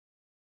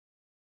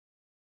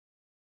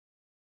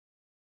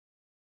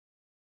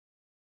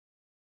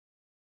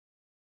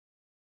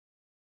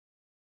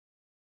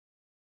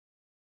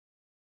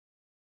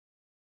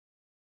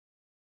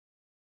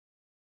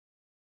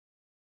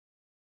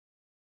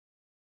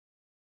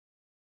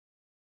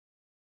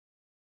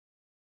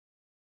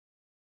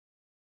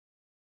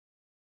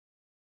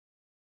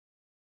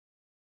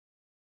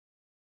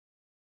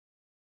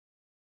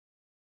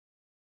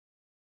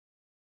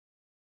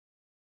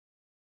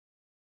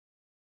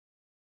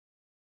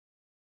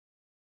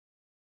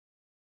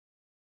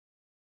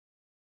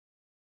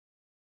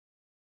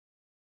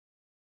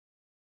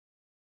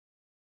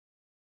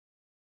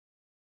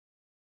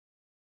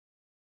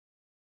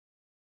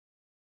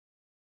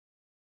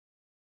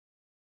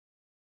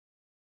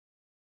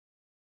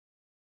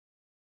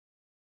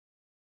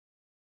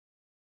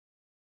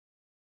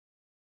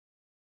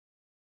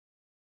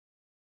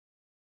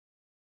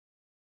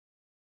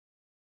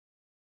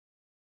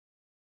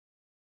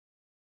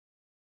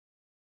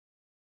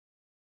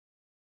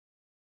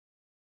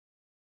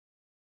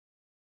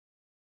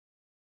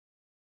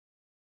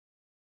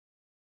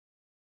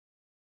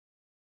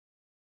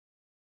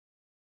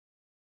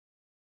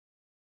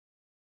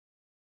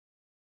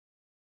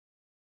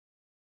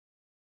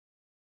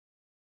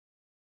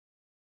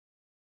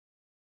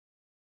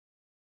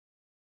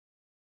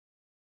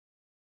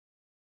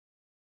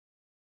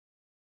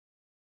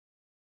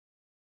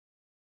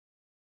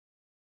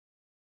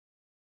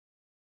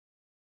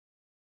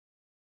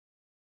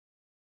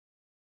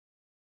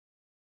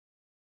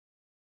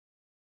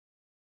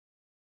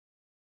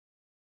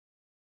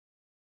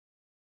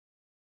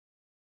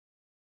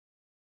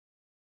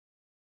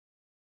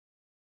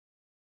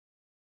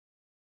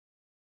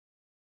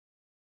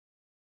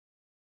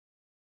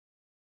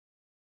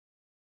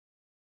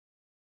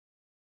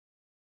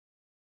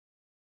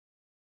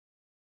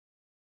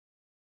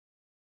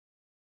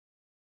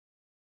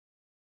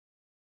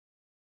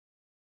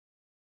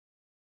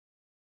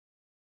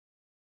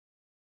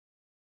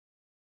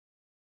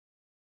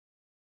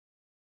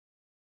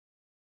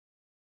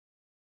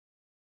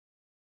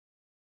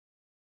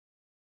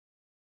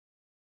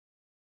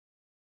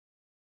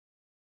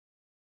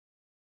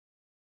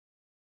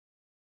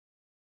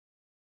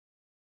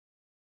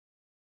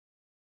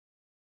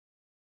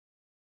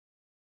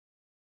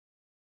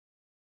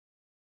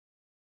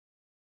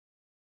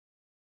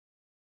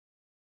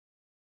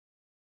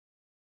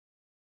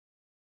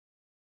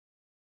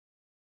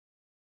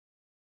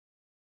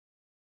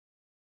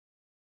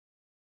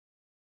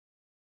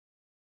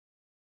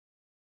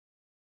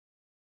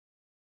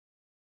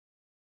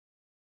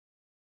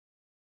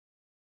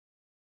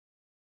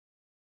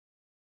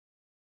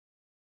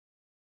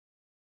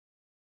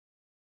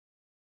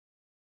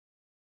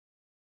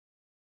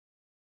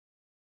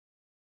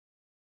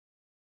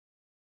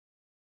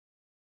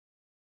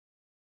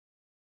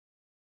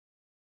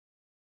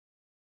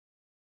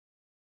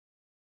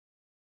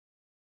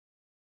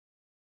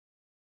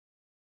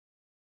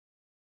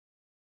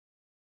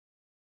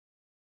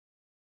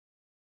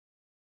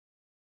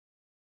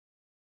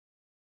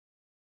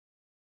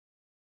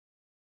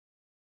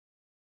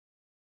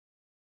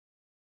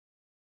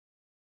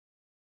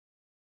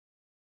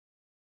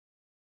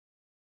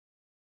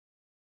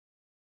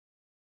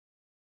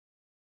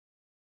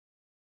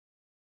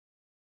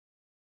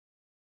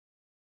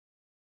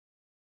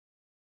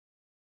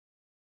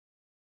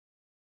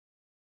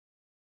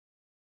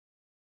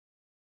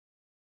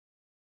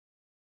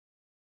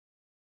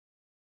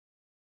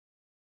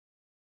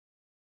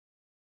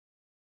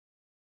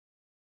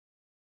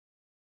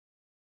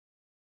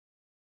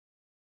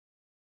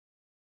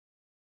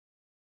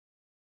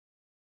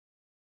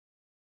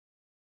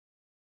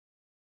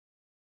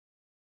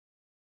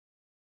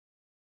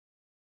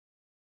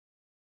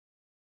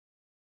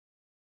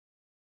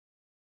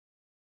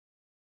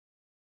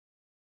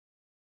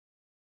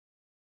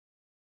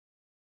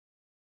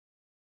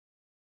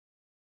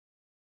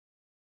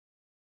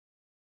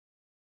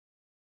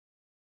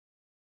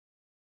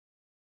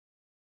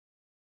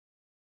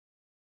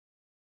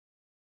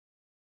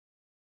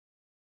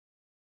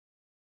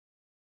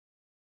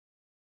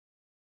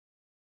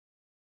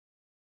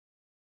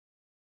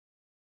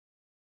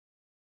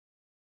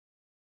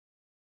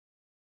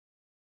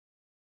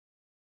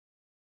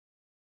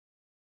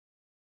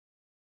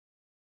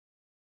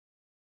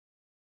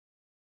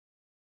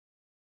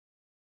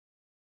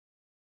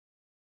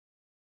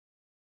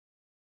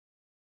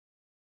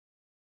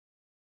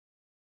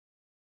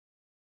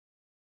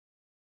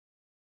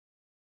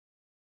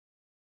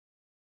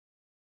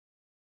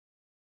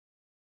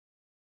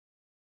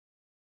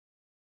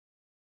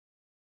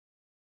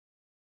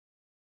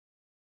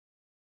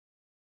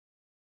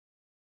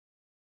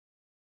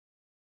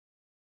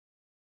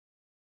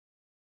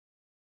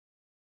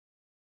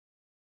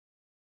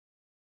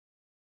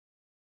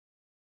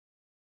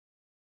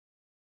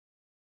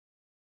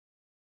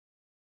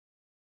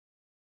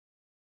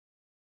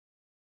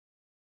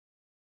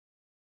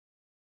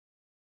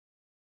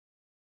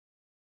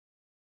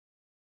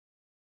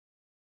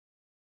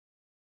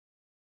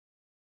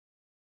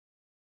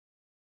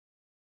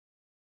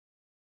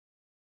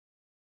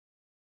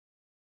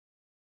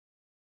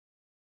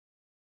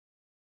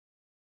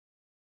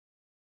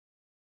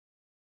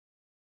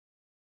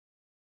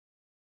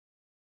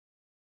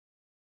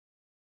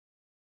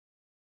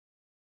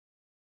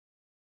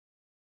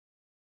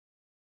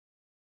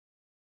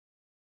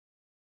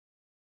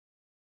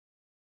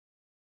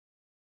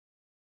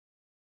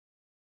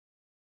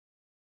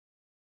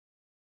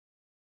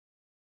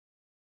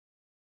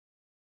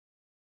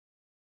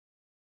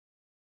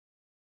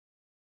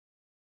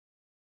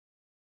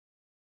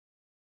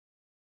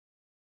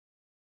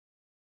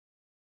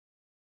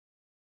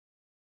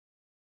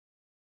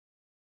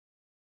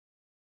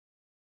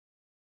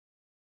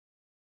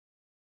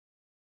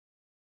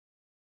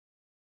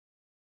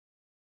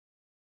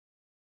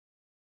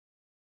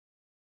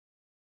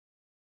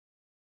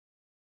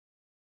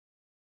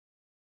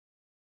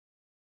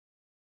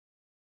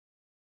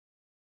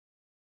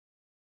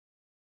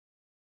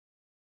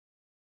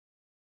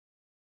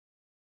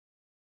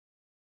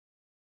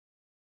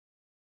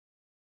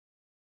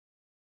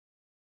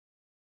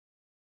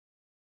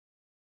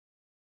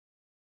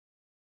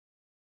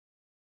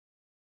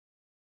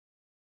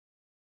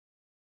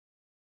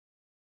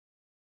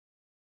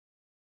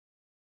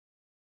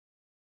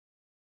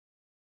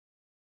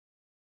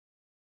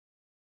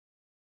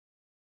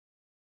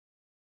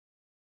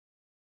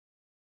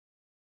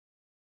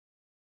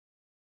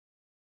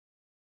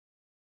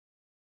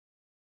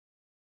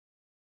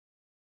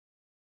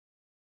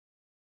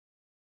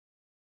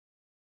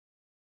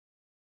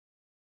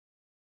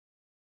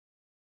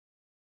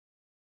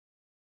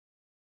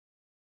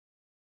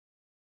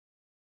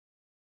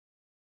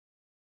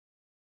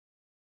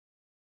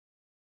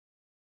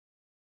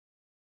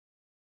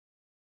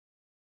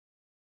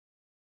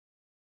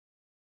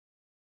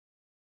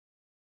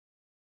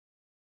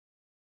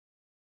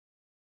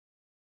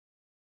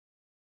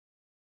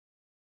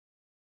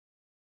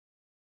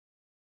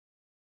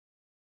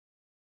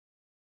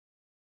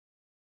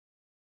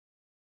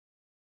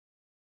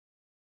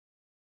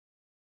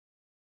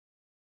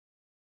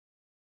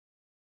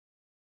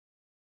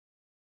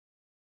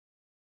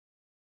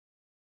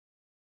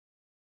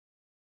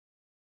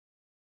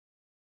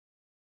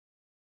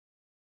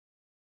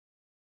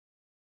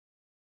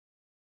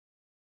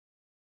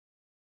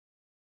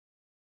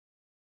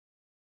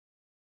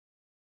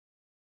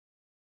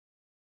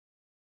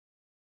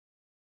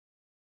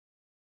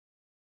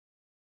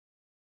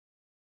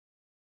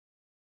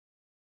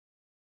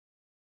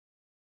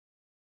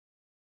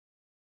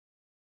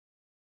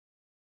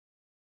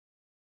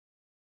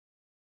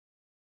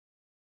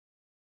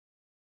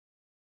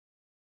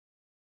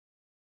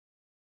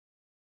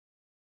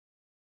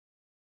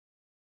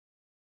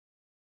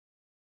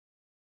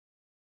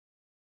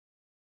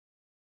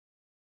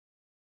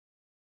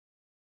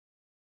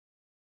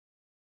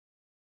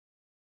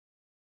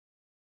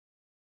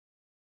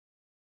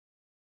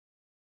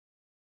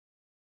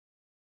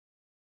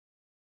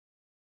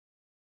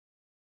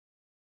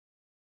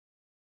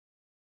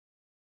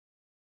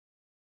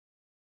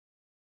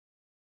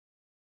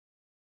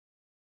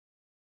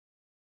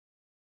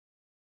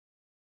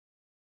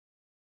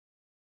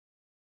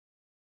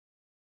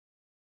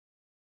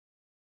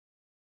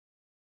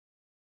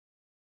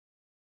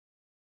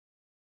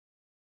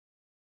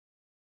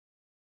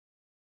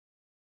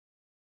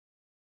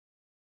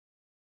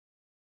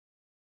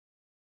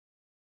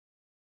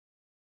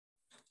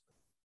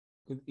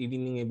Good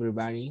evening,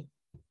 everybody.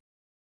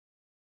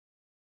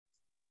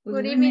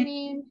 Good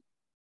evening.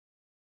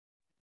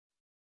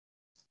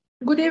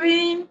 Good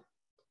evening.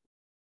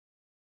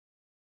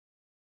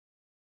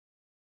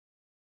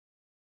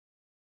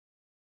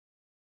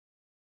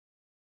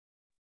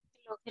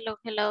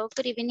 Hello.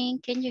 Good evening.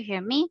 Can you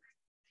hear me?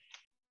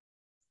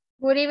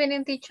 Good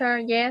evening, teacher.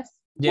 Yes.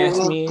 Yes,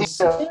 miss.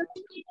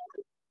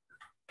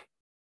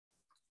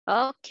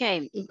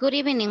 Okay. Good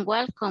evening.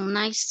 Welcome.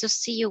 Nice to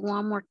see you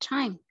one more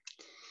time.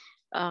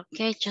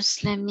 Okay,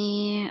 just let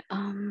me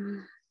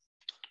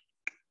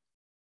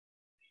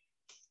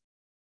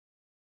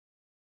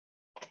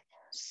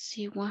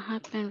see what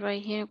happened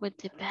right here with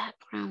the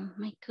background.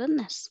 My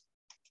goodness.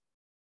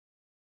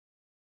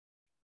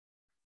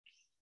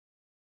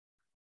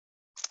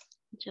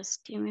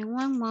 Just give me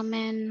one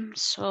moment.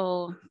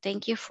 So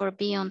thank you for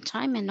being on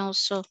time, and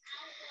also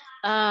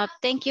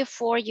thank you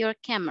for your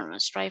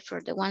cameras, right?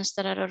 For the ones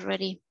that are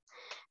already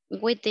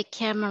with the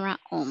camera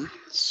on.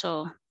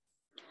 So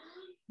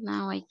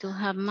now I do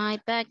have my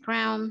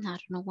background. I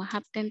don't know what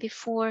happened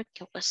before.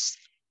 It was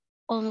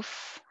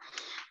off,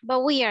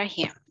 but we are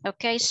here.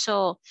 Okay,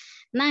 so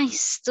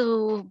nice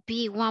to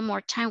be one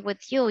more time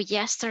with you.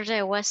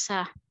 Yesterday was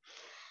a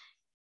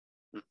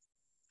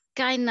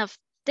kind of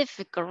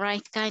difficult,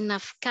 right? Kind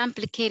of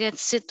complicated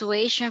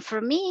situation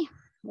for me.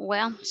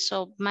 Well,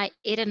 so my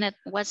internet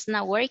was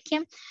not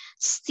working.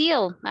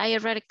 Still, I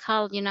already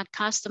called,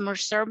 customer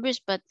service,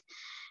 but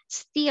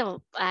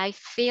still, I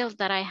feel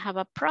that I have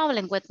a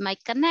problem with my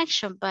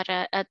connection, but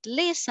at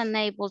least I'm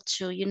able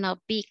to,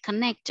 be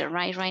connected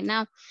right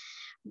now.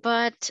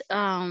 But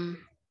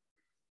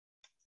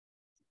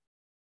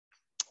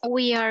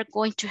we are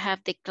going to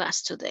have the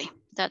class today.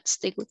 That's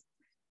the good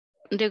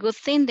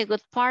thing, the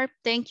good part.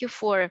 Thank you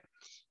for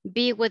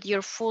being with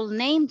your full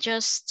name.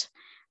 Just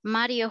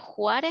Mario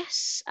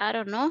Juarez. I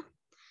don't know.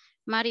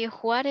 Mario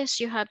Juarez,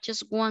 you have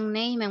just one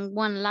name and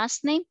one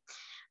last name.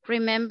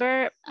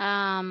 Remember,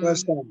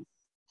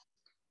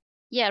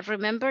 yeah,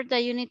 remember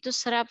that you need to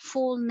set up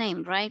full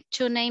name, right?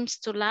 2 names,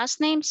 2 last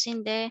names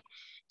in the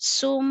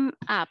Zoom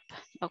app.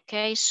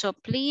 Okay, so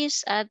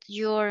please add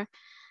your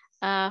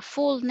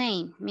full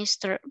name,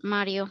 Mr.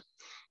 Mario,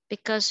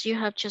 because you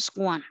have just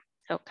one,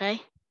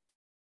 okay?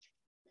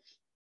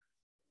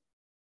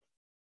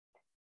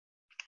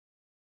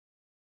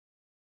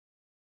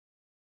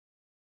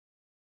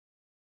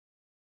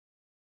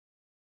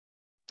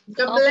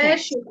 God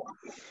bless you.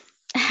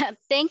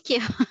 Thank you.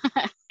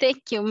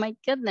 Thank you. My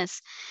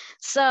goodness.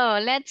 So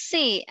let's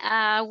see.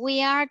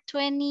 We are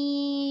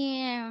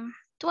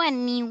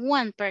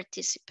 21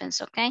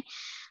 participants. Okay.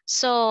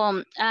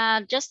 So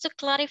just to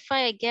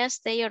clarify, I guess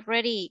they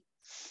already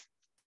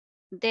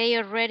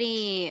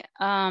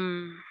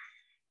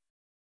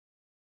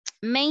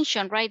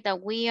mentioned, right,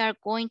 that we are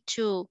going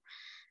to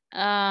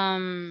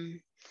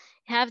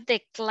have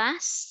the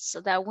class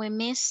that we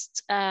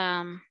missed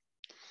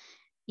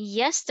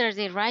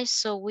yesterday, right?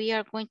 So we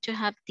are going to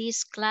have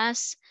this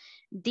class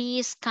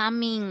this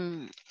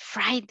coming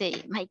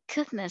Friday. My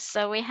goodness.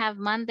 So we have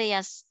Monday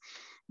as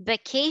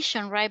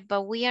vacation, right?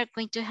 But we are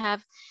going to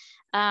have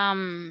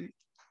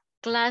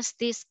class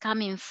this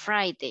coming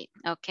Friday,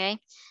 okay?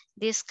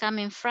 This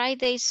coming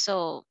Friday.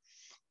 So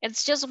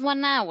it's just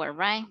 1 hour,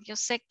 right? Yo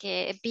sé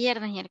que es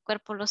viernes y el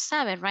cuerpo lo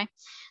sabe, right?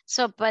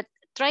 So, but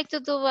try to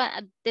do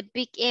the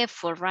big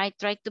effort, right?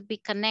 Try to be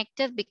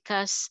connected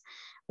because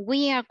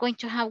we are going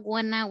to have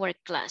 1 hour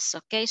class,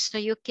 okay? So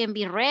you can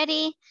be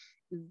ready,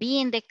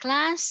 be in the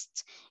class,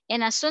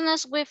 and as soon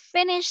as we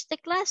finish the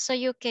class, so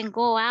you can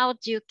go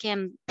out, you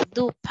can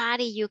do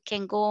party, you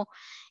can go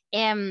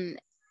and,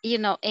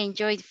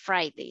 enjoy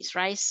Fridays,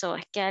 right? So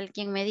es que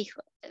alguien me dijo,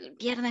 el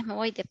viernes me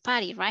voy de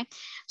party, right?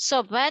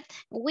 So, but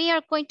we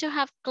are going to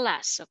have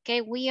class,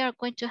 okay? We are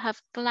going to have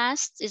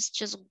class. It's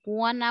just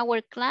 1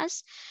 hour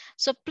class.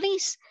 So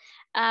please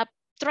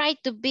try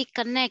to be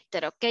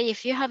connected, okay?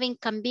 If you have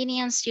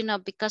inconvenience,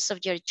 because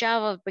of your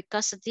job or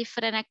because of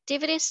different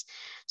activities,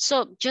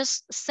 so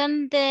just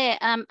send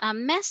a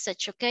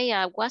message, okay?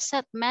 A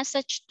WhatsApp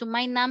message to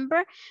my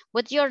number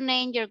with your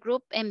name, your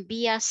group, and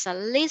be as a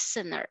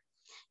listener.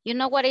 You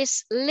know what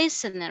is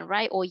listener,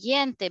 right?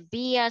 Oyente,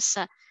 be as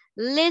a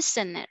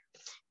listener,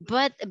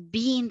 but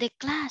be in the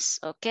class,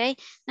 okay?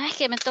 No es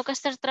que me toca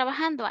estar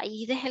trabajando,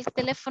 ahí deja el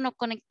teléfono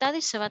conectado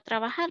y se va a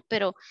trabajar,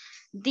 pero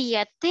the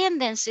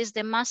attendance is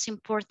the most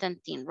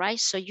important thing, right?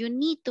 So you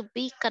need to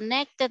be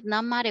connected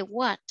no matter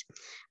what.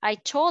 I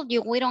told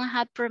you we don't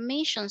have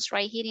permissions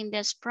right here in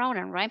this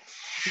program, right?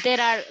 There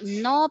are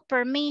no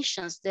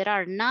permissions. There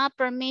are not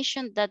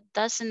permission that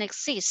doesn't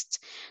exist.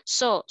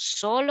 So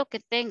solo que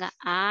tenga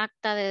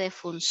acta de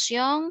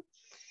defunción,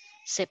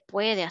 se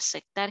puede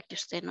aceptar que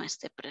usted no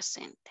esté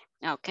presente.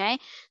 Okay,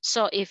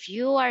 so if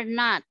you are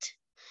not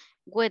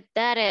with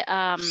that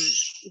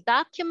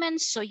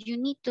document, so you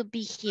need to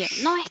be here.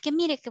 No, es que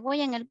mire que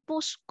voy en el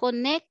bus,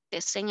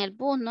 conéctese en el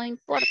bus, no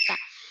importa.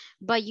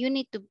 But you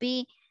need to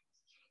be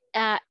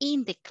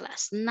in the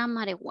class, no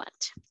matter what,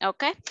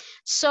 okay?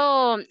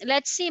 So,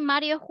 let's see,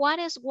 Mario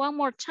Juárez, one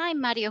more time,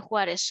 Mario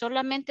Juárez,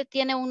 solamente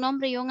tiene un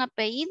nombre y un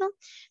apellido,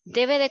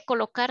 debe de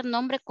colocar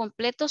nombre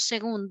completo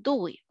según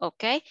Dewey,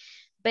 ok?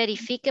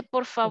 Verifique,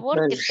 por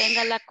favor, que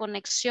tenga la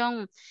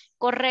conexión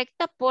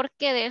correcta,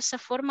 porque de esa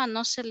forma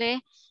no se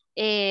le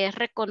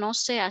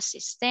reconoce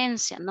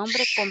asistencia,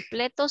 nombre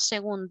completo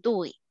según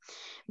Dewey.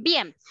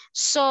 Bien,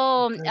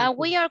 so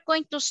we are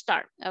going to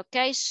start,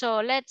 okay?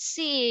 So let's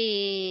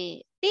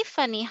see,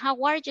 Tiffany, how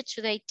are you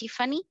today,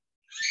 Tiffany?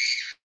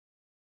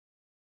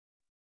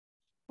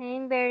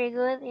 I'm very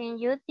good. And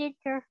you,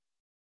 teacher?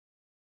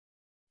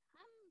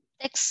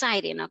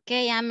 Exciting,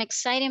 okay? I'm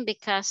excited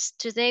because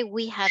today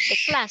we have the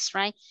class,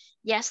 right?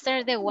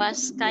 Yesterday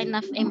was kind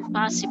of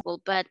impossible,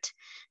 but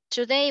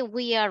today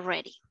we are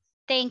ready.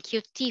 Thank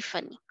you,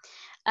 Tiffany.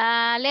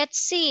 Let's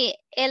see,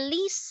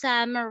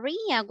 Elisa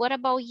Maria, what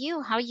about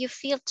you? How you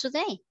feel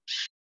today?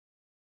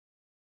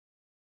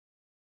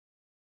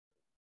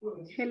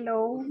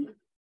 Hello.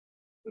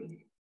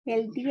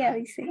 El día,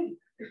 dice.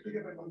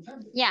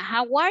 Yeah,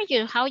 how are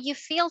you? How you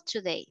feel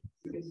today?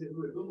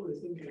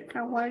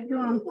 How are you?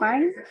 I'm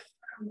fine.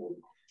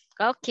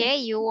 Okay,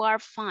 you are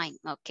fine.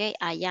 Okay,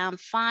 I am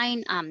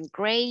fine. I'm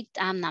great.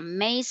 I'm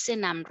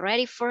amazing. I'm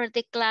ready for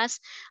the class.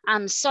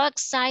 I'm so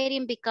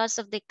excited because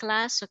of the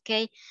class.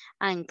 Okay,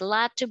 I'm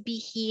glad to be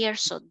here.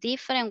 So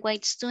different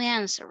ways to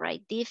answer,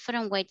 right?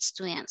 Different ways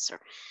to answer.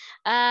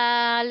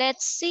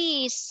 Let's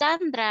see,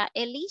 Sandra,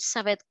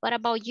 Elizabeth, what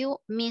about you,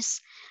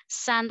 Miss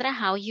Sandra?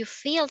 How you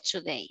feel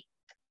today?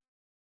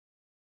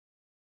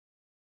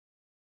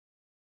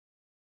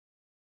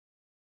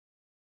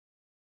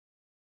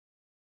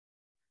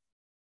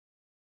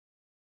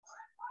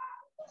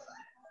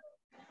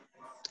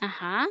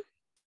 Uh-huh.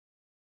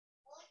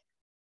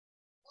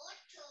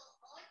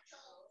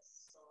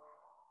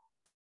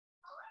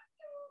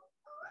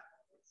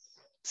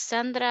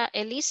 Sandra,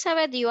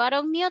 Elizabeth, you are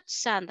on mute,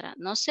 Sandra.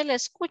 No se le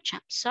escucha.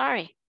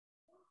 Sorry.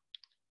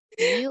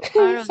 You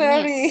are on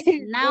Sorry.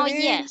 mute. Now,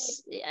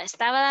 yes.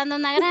 Estaba dando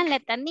una gran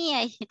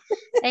letanía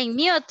en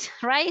mute,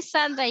 right,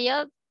 Sandra?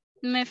 Yo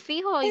me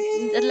fijo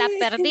y la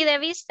perdí de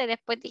vista y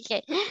después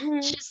dije,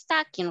 she's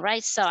talking,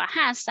 right? So,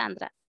 ajá,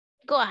 Sandra,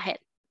 go ahead.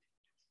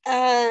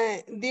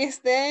 This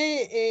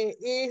day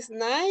is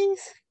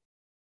nice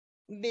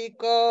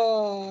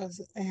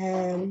because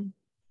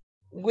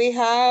we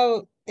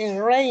have a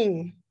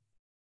rain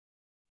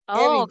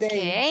every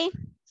day. Okay,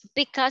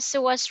 because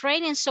it was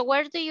raining. So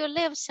where do you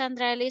live,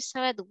 Sandra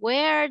Elizabeth?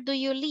 Where do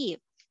you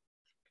live?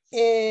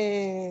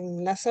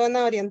 En la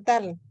zona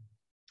oriental.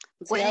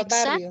 Where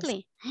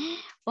exactly?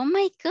 Oh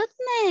my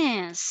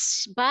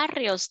goodness.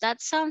 Barrios,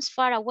 that sounds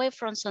far away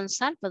from San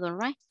Salvador,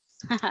 right?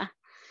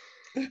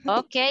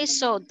 Okay,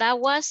 so that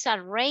was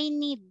a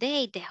rainy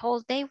day. The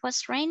whole day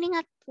was raining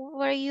at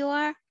where you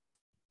are?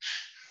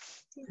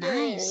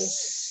 Nice.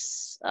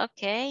 Yes.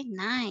 Okay,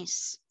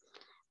 nice.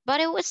 But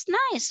it was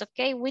nice,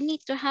 okay? We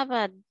need to have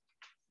a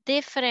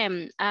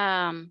different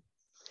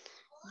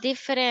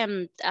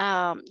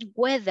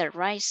weather,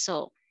 right?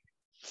 So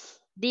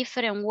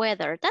different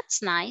weather.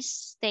 That's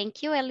nice.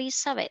 Thank you,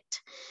 Elizabeth.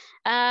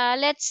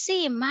 Let's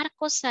see,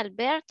 Marcos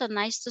Alberto.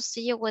 Nice to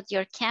see you with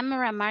your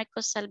camera,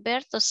 Marcos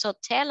Alberto. So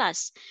tell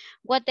us,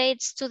 what day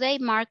it's today,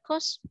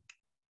 Marcos?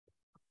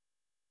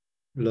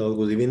 Hello,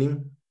 good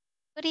evening.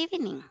 Good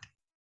evening.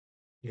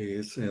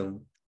 It's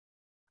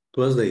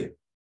Tuesday.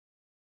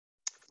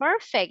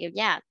 Perfect.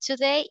 Yeah,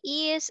 today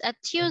is a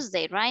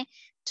Tuesday, right?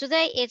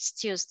 Today it's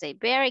Tuesday.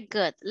 Very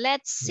good.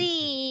 Let's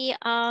see.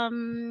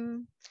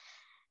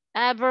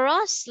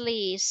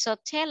 Barosli, so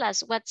tell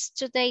us, what's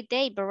today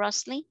date,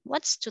 Barosli?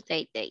 What's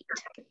today date?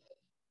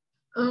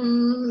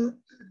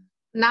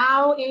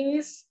 Now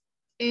is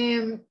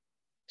 20.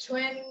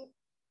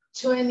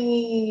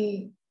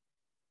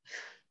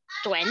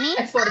 20?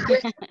 I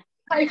forget.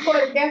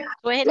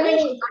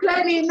 20?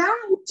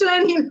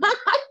 29.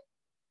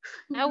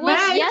 That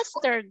was May.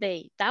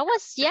 yesterday. That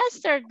was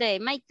yesterday.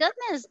 My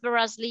goodness,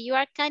 Barosli, you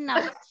are kind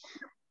of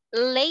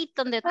late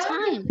on the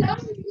time.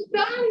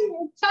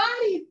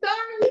 Sorry.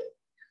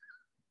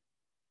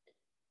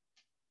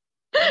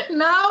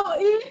 Now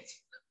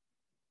it's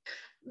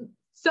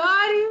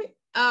sorry.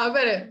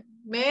 But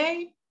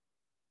May.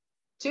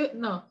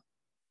 No.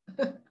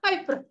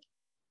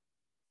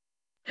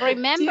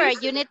 Remember,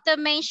 you need to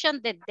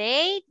mention the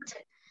date,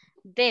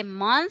 the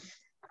month,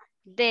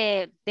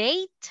 the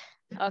date,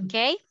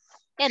 okay?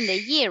 And the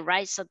year,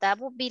 right? So that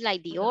would be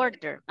like the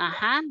order.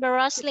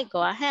 Barosli,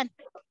 go ahead.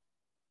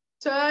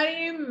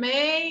 Sorry,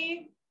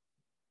 May,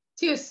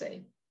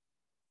 Tuesday.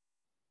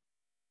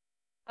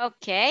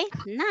 Okay,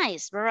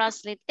 nice,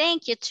 Barosli.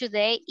 Thank you.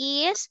 Today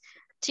is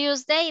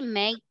Tuesday,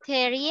 May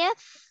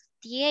 30th,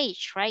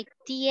 TH, right?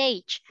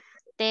 TH,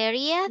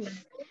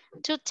 30th,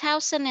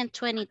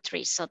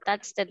 2023. So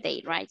that's the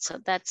day, right? So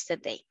that's the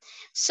day.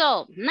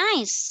 So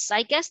nice.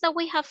 I guess that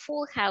we have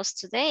full house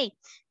today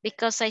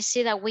because I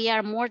see that we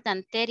are more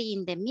than 30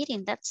 in the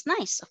meeting. That's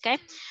nice, okay?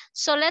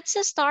 So let's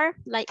start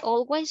like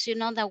always. You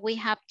know that we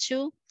have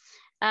two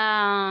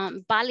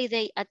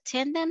validate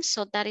attendance.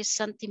 So that is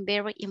something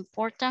very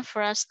important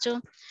for us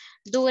to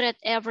do it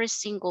every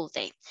single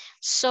day.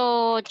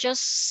 So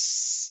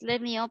just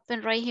let me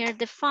open right here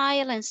the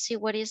file and see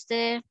what is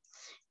the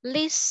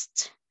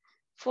list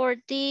for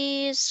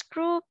this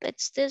group.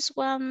 It's this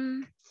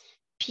one,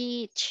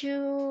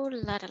 P2,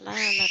 la la la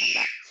la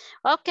la.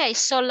 Okay,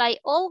 so like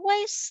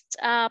always,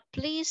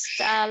 please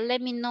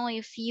let me know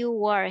if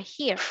you are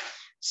here.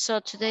 So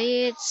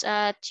today it's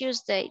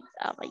Tuesday.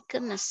 Oh my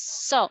goodness.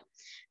 So,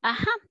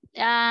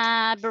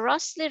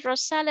 Rosely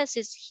Rosales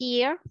is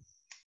here.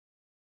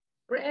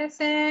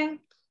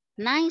 Present.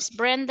 Nice.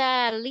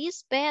 Brenda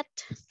Lisbeth.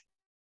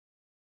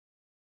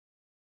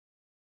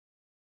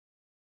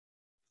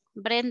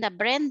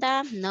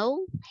 Brenda,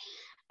 no.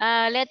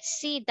 Let's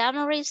see,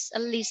 Damaris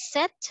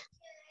Lisette.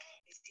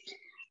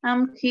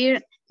 I'm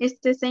here.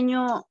 Este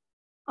señor,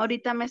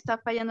 ahorita me está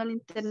fallando el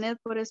internet,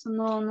 por eso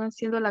no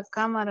enciendo la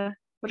cámara,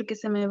 porque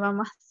se me va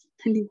más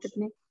el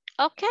internet.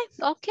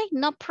 Okay,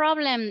 no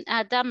problem,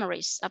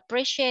 Damaris.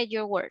 Appreciate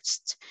your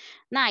words.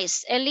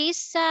 Nice.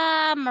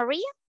 Elisa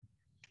Maria.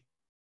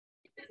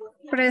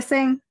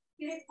 Present.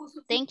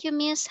 Thank you,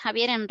 Miss.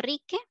 Javier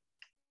Enrique.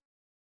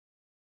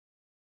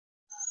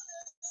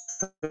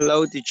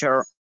 Hello,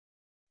 teacher.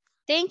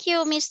 Thank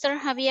you, Mr.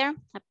 Javier.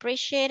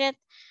 Appreciate it.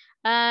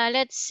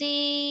 Let's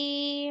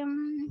see,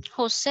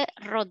 Jose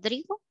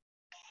Rodrigo.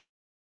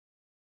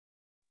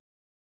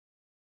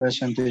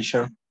 Present,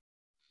 teacher.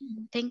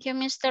 Thank you,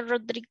 Mr.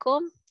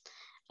 Rodrigo.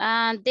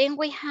 Then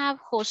we have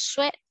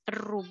Josue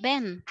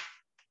Ruben.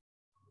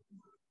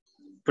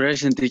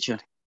 Present, teacher.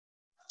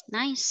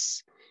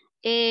 Nice.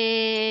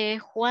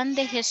 Juan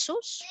de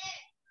Jesus.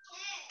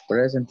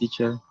 Present,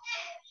 teacher.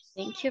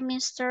 Thank you,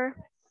 Mr.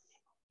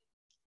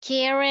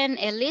 Karen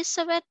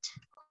Elizabeth.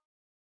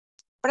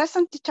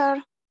 Present,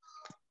 teacher.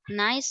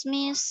 Nice,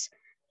 Miss.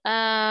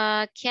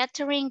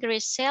 Catherine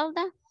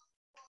Griselda.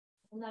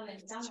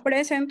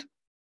 Present.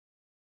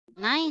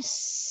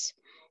 Nice.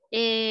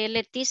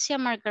 Leticia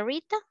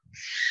Margarita.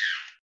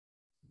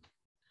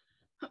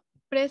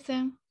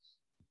 Present.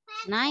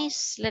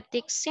 Nice,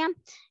 Leticia.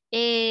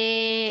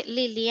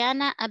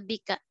 Liliana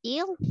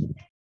Abigail.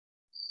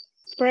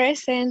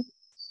 Present.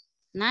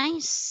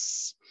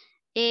 Nice.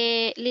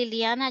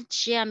 Liliana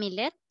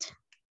Jamilet.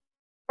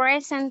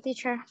 Present,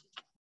 teacher.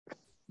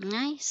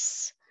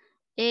 Nice.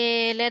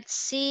 Let's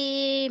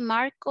see,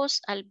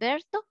 Marcos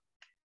Alberto.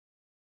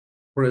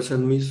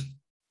 Present, Miss.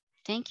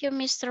 Thank you,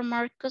 Mr.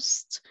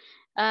 Marcos.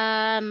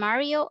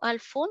 Mario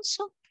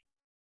Alfonso.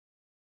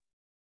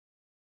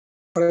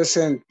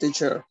 Present,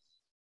 teacher.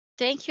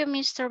 Thank you,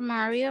 Mr.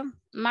 Mario.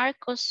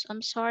 Marcos,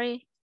 I'm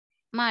sorry.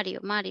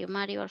 Mario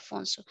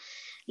Alfonso.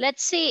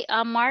 Let's see,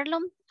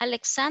 Marlon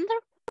Alexander.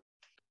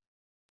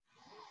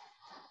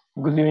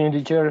 Good evening,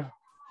 teacher.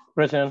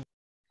 Present.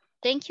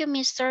 Thank you,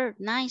 Mr.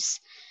 Nice.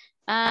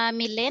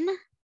 Milena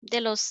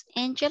de Los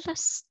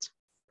Angeles.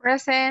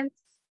 Present.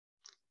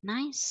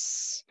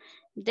 Nice.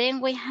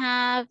 Then we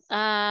have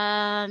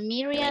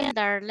Miriam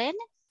Darlene.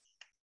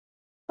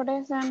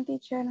 Present,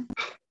 teacher.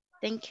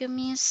 Thank you,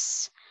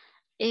 Miss.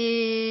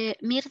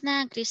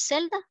 Mirna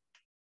Griselda.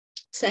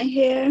 Same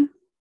here.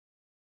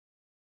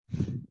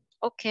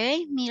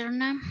 Okay,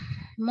 Mirna.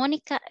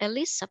 Monica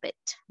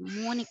Elizabeth.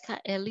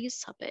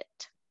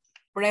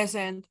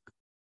 Present.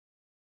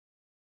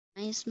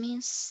 Nice,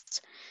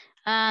 Miss.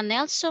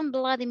 Nelson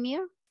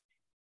Vladimir.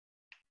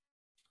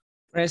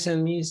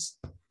 Present, Miss.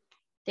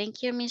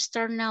 Thank you,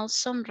 Mr.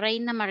 Nelson.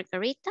 Reina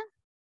Margarita.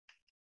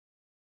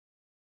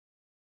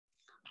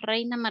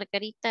 Reina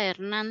Margarita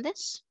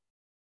Hernández.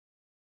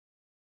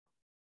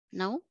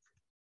 No.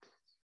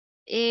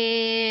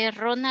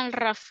 Ronald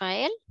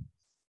Rafael.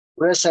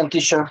 Present,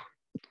 teacher.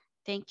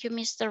 Thank you,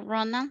 Mr.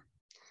 Ronald.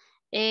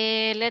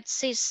 Let's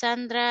see,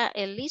 Sandra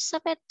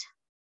Elizabeth.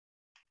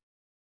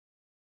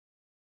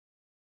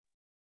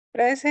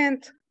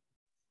 Present.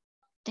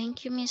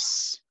 Thank you,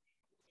 Miss.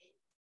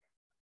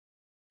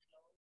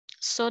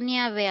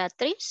 Sonia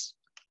Beatriz.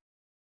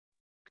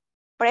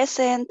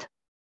 Present.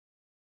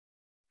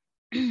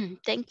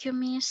 Thank you,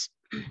 Miss.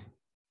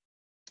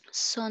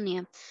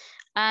 Sonia.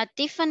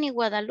 Tiffany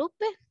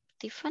Guadalupe.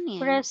 Tiffany.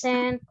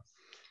 Present.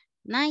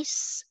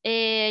 Nice.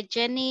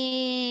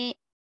 Jenny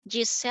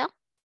Giselle.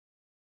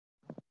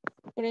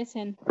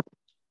 Present.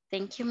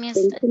 Thank you, Miss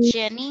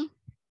Jenny.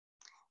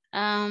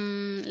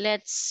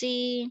 Let's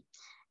see.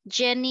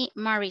 Jenny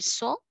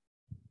Marisol.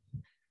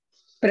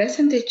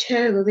 Present,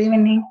 teacher. Good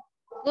evening.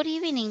 Good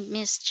evening,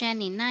 Miss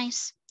Jenny.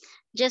 Nice.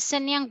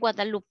 Yesenia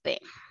Guadalupe.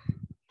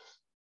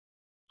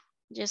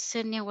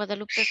 Yesenia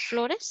Guadalupe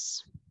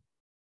Flores.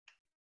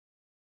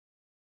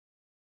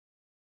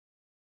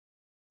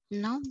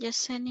 No,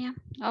 Yesenia.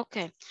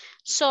 Okay.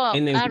 So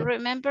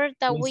remember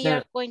that we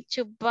are going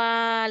to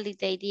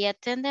validate the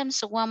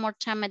attendance one more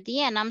time at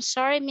the end. I'm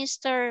sorry,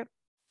 Mr.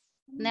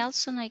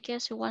 Nelson, I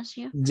guess it was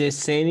you.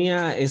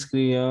 Yesenia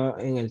escribió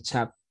en el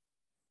chat.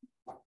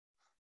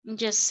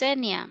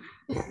 Yesenia.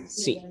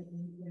 Sí.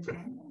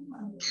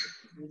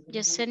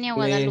 Yesenia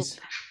Guadalupe.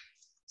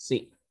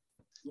 Sí.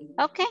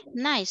 Okay,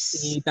 nice.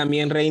 Y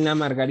también Reina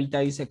Margarita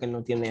dice que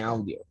no tiene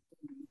audio,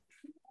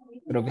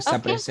 pero que está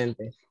Okay.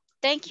 presente.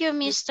 Thank you,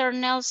 Mr.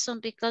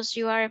 Nelson, because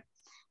you are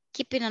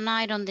keeping an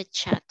eye on the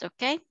chat,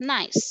 okay?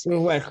 Nice.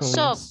 You're welcome.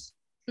 So, Miss.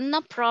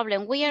 no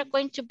problem. We are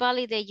going to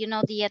validate,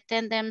 the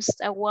attendance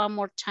one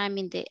more time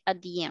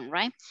at the end,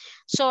 right?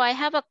 So I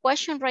have a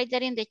question right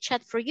there in the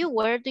chat for you.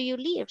 Where do you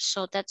live?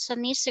 So that's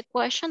an easy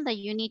question that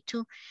you need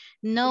to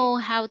know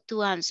how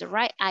to answer,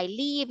 right? I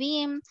live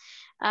in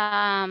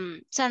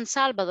San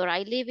Salvador.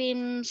 I live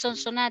in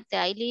Sonsonate.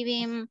 I live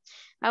in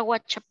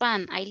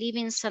Aguachapan. I live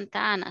in Santa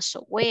Ana.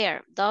 So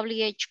where?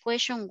 WH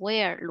question,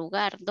 where?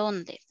 Lugar,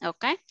 ¿dónde?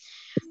 Okay.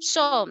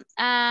 So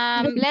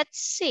let's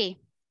see.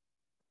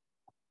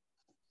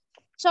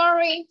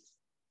 Sorry.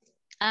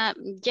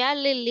 Ya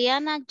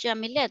Liliana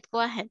Jamilet, go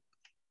ahead.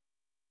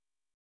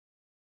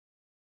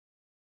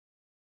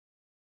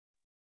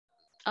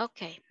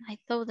 Okay, I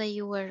thought that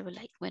you were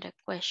like with a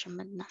question,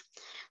 but no.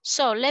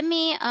 So let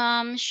me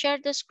share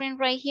the screen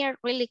right here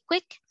really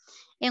quick,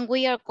 and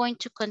we are going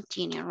to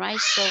continue, right?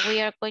 So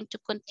we are going to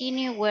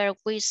continue where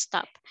we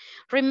stop.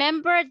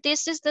 Remember,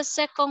 this is the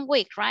second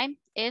week, right?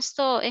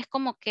 Esto es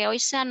como que hoy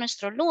sea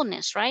nuestro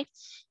lunes, right?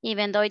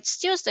 Even though it's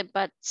Tuesday,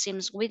 but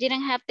since we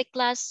didn't have the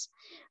class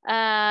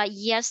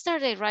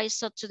yesterday, right?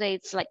 So today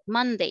it's like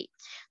Monday.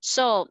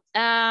 So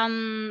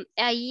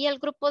ahí el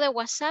grupo de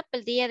WhatsApp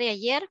el día de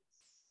ayer,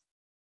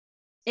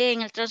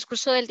 en el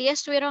transcurso del día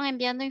estuvieron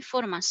enviando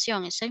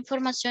información. Esa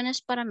información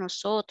es para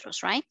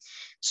nosotros, right?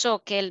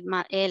 So que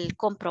el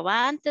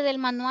comprobante del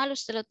manual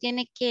usted lo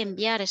tiene que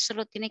enviar, eso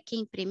lo tiene que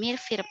imprimir,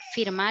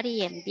 firmar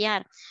y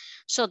enviar.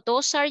 So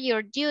those are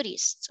your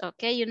duties,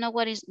 okay? You know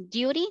what is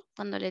duty?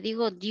 Cuando le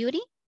digo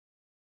duty.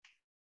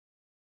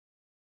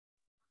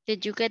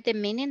 Did you get the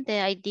meaning, the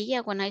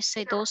idea when I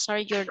say those are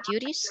your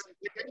duties?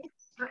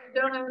 I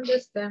don't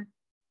understand.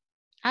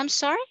 I'm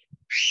sorry?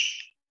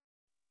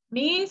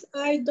 Miss,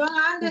 I don't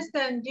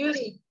understand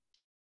duty.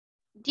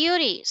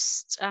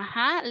 Duties.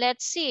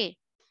 Let's see.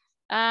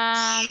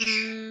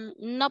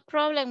 No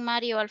problem,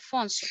 Mario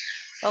Alfonso.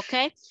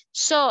 Okay.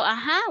 So,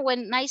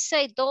 when I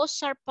say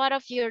those are part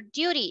of your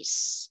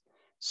duties.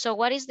 So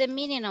what is the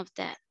meaning of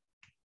that?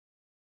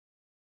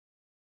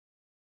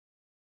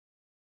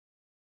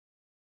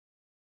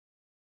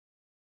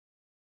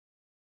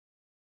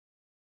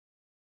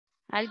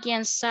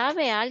 ¿Alguien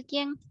sabe?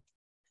 ¿Alguien?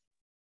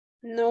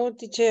 No,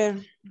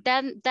 teacher.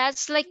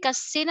 That's like a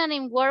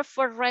synonym word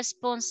for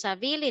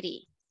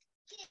responsibility.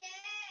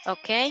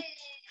 Okay.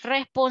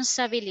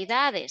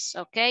 Responsabilidades.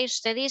 Okay.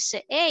 Usted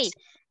dice, hey,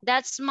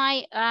 that's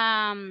my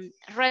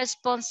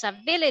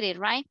responsibility,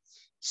 right?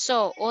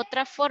 So,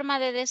 otra forma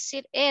de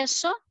decir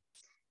eso,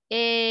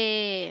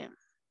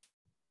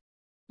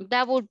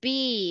 that would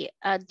be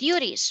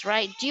duties,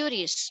 right?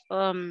 Duties.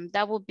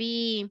 That would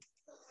be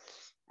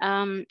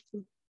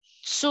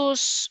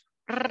sus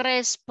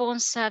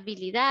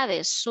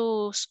responsabilidades,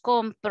 sus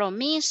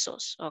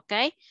compromisos,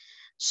 okay?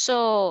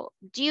 So,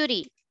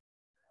 duty.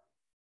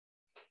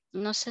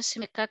 No sé si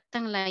me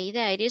captan la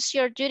idea. It is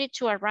your duty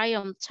to arrive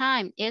on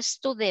time. Es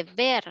tu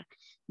deber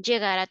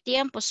llegar a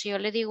tiempo. Si yo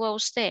le digo a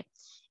usted,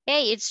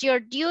 hey, it's your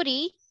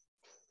duty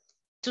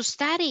to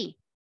study.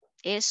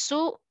 Es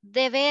su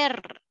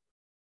deber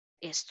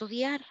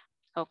estudiar.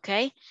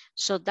 Okay,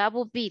 so that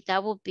would be.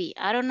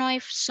 I don't know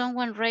if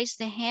someone raised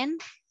the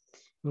hand.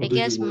 I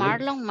guess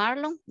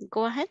Marlon,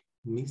 go ahead.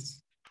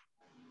 Miss?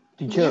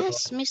 Teacher.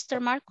 Yes,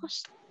 Mr.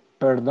 Marcos.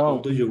 Perdón.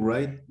 How do you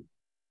write?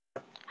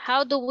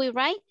 How do we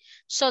write?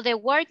 So the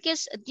work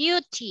is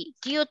duty,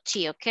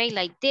 okay?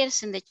 Like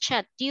this in the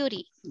chat,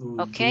 duty,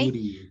 okay?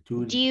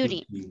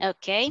 Duty,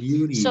 okay?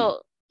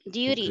 So,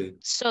 duty. Okay.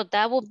 So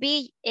that would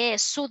be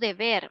su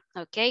deber,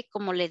 okay?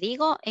 Como le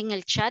digo, en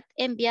el chat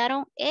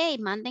enviaron, hey,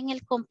 manden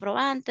el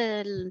comprobante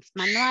del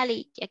manual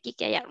y aquí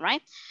que allá,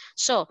 right?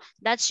 So,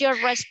 that's your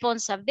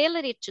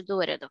responsibility to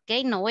do it,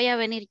 okay? No voy a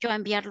venir yo a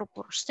enviarlo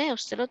por usted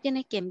lo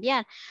tiene que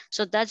enviar.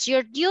 So, that's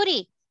your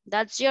duty,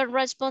 that's your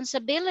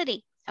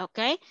responsibility.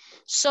 Okay,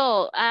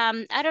 so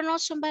I don't know,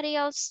 somebody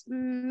else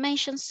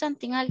mentioned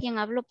something, alguien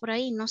habló por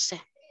ahí, no sé.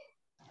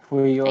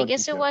 Fui yo. I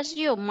guess it was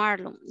you,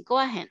 Marlon. Go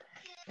ahead.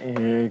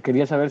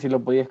 Quería saber si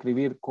lo podía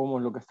escribir como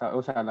lo que está,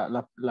 o sea,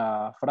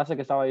 la frase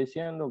que estaba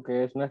diciendo,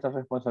 que es nuestra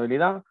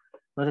responsabilidad.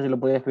 No sé si lo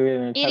podía escribir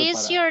en el chat. It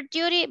is your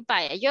duty.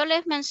 Vaya, yo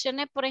les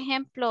mencioné, por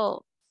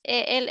ejemplo,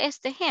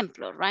 este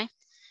ejemplo, right?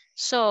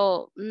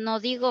 So,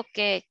 no digo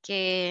que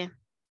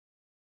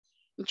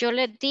yo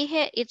les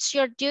dije, it's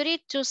your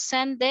duty to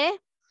send the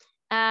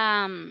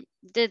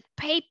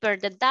paper,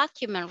 the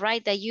document,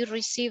 right, that you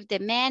received the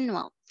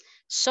manual.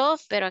 So,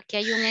 pero aquí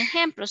hay un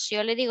ejemplo. Si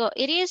yo le digo,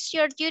 it is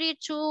your duty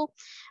to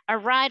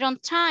arrive on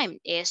time.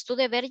 Es tu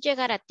deber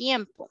llegar a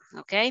tiempo,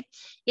 okay?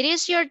 It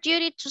is your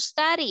duty to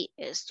study.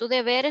 Es tu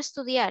deber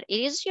estudiar.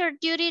 It is your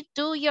duty to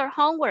do your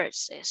homework.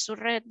 Es su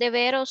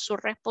deber o su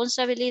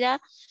responsabilidad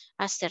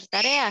hacer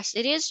tareas.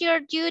 It is your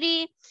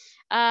duty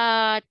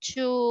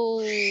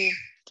to,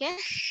 ¿qué?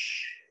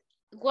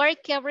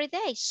 work every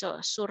day.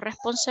 So, su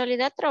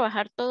responsabilidad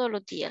trabajar todos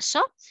los días.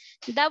 So,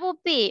 that would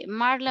be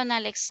Marlon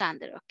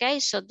Alexander, okay?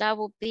 So, that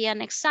would be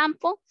an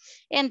example,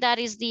 and that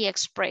is the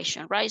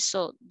expression, right?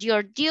 So,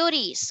 your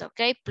duties,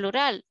 okay?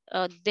 Plural,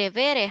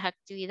 deberes,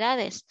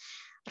 actividades,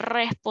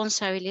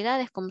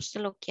 responsabilidades, como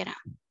usted lo quiera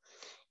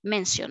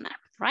mencionar,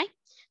 right?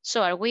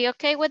 So, are we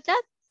okay with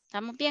that?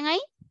 ¿Estamos bien ahí?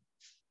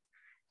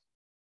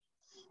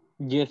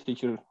 Yes,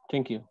 teacher.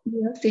 Thank you.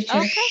 Yes, teacher.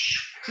 Okay,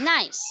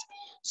 nice.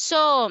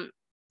 So,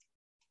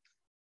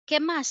 ¿qué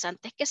más?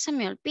 Antes que se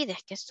me olvide,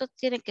 es que esto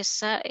tiene que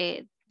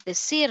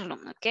decirlo,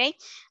 ¿ok?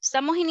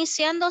 Estamos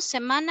iniciando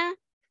semana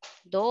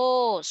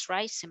 2,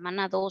 right?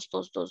 Semana 2.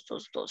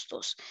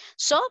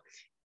 So,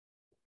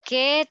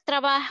 ¿qué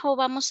trabajo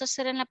vamos a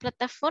hacer en la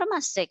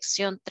plataforma?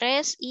 Sección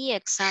 3 y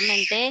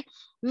examen de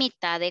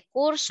mitad de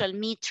curso, el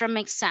midterm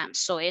exam.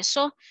 So,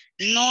 eso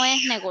no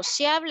es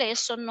negociable,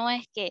 eso no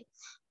es que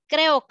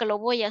creo que lo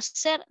voy a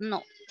hacer.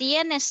 No,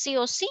 tiene sí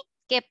o sí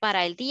que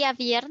para el día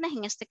viernes,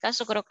 en este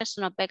caso creo que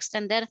se nos va a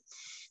extender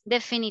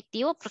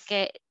definitivo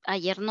porque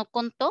ayer no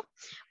contó.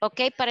 Ok,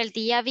 para el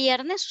día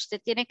viernes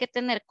usted tiene que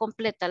tener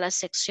completa la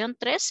sección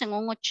 3 en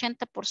un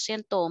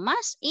 80% o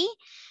más y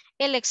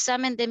el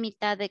examen de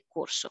mitad de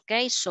curso. Ok,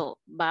 so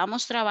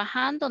vamos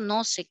trabajando,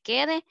 no se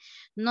quede,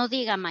 no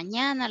diga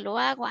mañana lo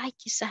hago, ay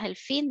quizás el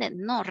fin de,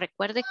 no,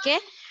 recuerde que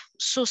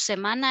su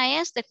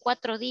semana es de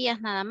 4 días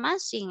nada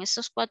más y en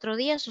esos 4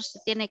 días usted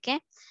tiene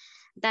que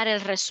dar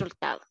el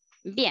resultado.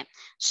 Bien,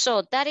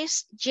 so that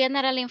is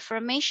general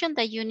information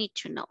that you need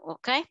to know,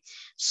 okay?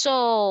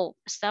 So,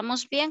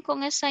 ¿estamos bien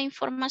con esa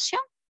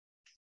información?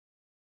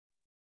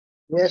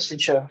 Yes,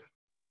 teacher.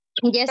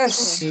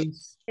 Yes, teacher.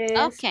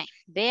 Okay,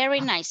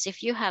 very nice.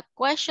 If you have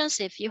questions,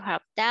 if you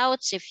have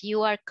doubts, if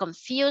you are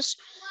confused,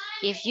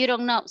 if you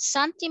don't know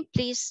something,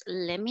 please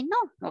let me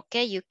know,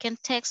 okay? You can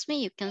text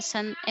me, you can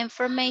send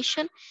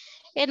information,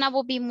 and I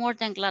will be more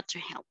than glad to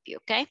help you,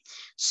 okay?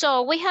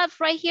 So we have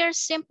right here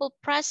simple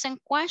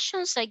present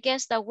questions. I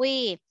guess that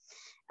we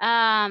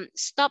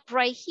stop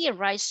right here,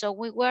 right? So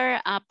we were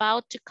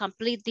about to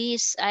complete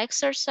this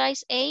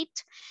exercise 8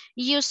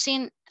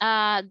 using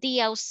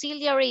the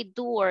auxiliary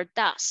do or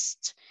does.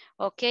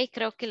 Ok,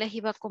 creo que les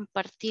iba a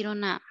compartir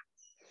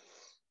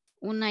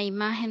una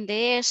imagen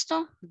de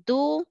esto.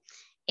 Do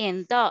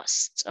and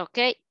does,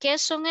 ok. ¿Qué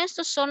son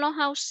estos? Son los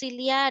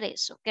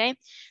auxiliares, ok.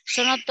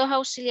 Son los dos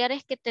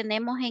auxiliares que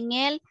tenemos en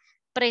el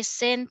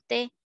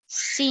presente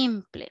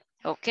simple,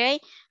 ok.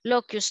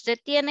 Lo que usted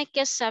tiene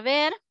que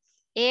saber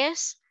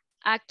es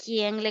a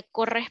quién le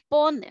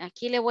corresponde.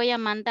 Aquí le voy a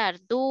mandar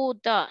do,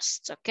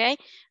 does, ¿ok?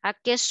 ¿A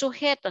qué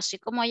sujeto? Así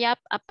como ya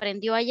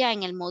aprendió allá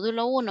en el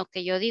módulo 1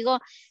 que yo digo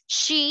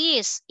she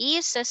is.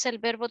 Is es el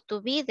verbo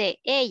to be de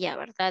ella,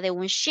 ¿verdad? De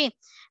un she.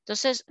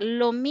 Entonces,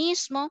 lo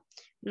mismo.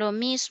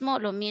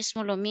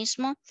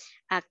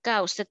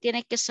 Acá usted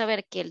tiene que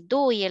saber que el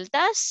do y el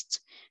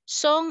does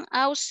son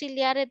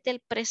auxiliares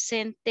del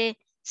presente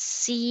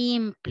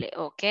simple,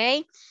 ¿ok?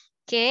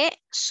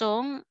 Que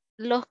son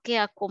los que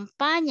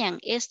acompañan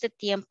este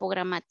tiempo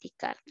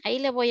gramatical. Ahí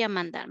le voy a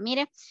mandar,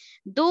 mire,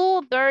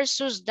 do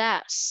versus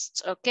does,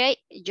 ¿ok?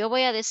 Yo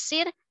voy a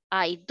decir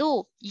I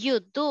do, you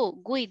do,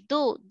 we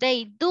do,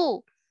 they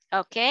do,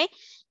 ¿ok?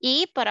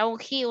 Y para un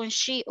he, un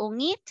she, un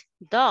it,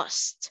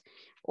 does.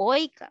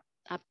 Oiga,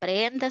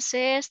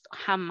 apréndase esto,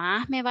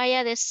 jamás me vaya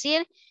a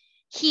decir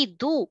he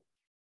do.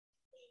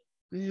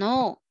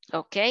 No,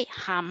 ok,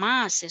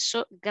 jamás,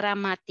 eso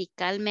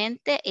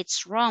gramaticalmente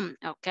it's wrong,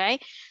 ok.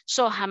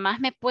 So jamás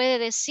me puede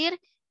decir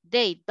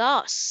they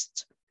does,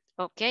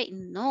 ok.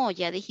 No,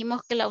 ya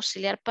dijimos que el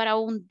auxiliar para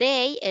un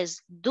they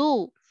es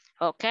do,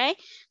 ok.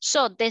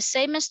 So the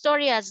same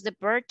story as the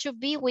verb to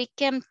be, we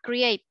can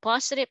create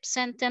positive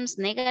sentence,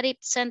 negative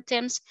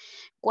sentence,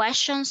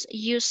 questions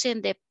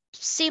using the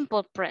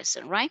simple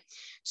present, right?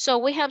 So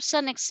we have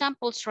some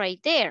examples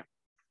right there.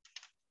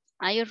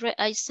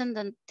 I send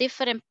a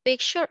different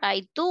picture.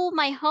 I do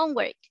my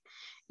homework.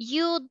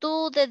 You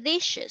do the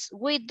dishes.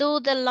 We do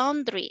the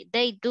laundry.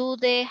 They do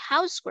the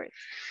housework.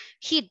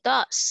 He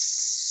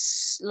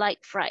does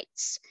like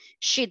fries.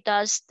 She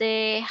does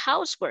the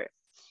housework.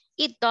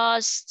 It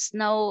does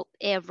snow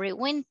every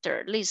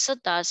winter. Lisa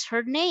does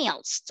her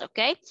nails,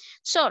 okay?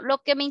 So, lo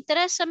que me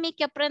interesa a mí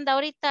que aprenda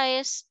ahorita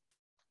es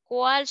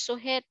cuál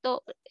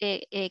sujeto,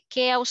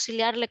 qué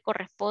auxiliar le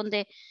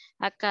corresponde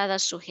a cada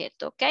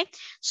sujeto, okay?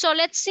 So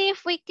let's see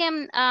if we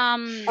can...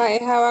 I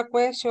have a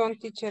question,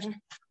 teacher.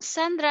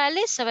 Sandra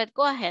Elizabeth,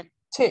 go ahead.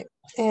 Sí.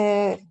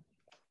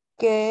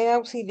 ¿Qué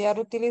auxiliar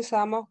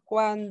utilizamos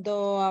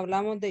cuando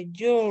hablamos de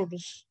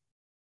yours?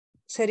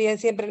 Sería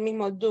siempre el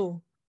mismo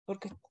do,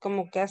 porque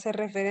como que hace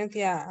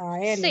referencia a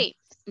él. Sí,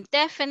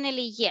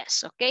 definitely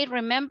yes, okay?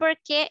 Remember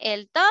que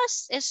el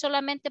does es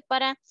solamente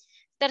para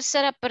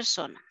tercera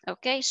persona,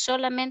 ok,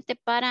 solamente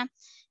para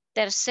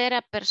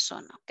tercera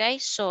persona, ok,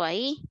 so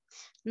ahí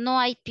no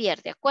hay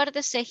pierde,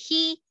 acuérdese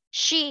he,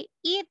 she,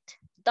 it,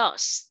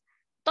 does,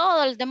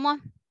 todo el demás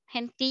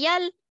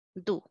gentillal,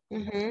 do,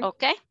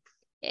 ok,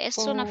 es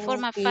una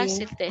forma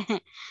fácil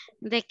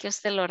de que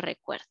usted lo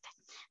recuerde.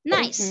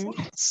 Nice.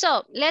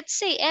 So let's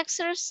see,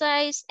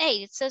 exercise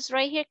 8. It says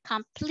right here,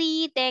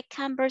 complete the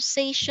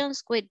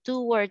conversations with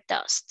do or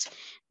does.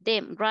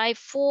 Then write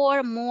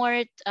 4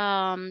 more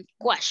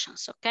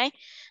questions, okay?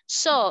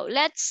 So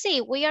let's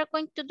see, we are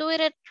going to do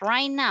it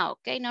right now,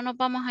 okay? No nos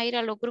vamos a ir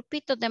a los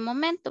grupitos de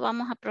momento,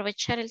 vamos a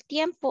aprovechar el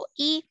tiempo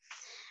y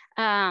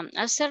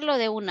hacerlo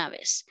de una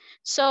vez.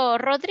 So,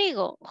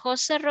 Rodrigo,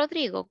 José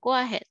Rodrigo, go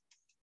ahead.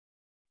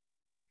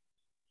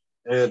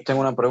 Tengo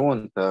una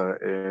pregunta.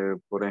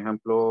 Por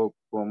ejemplo,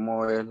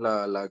 ¿cómo es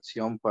la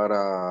acción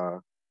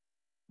para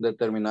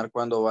determinar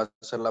cuándo va a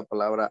ser la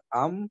palabra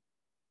am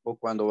o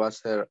cuándo va a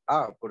ser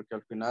a? Porque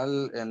al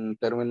final, en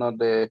términos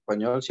de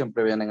español,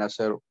 siempre vienen a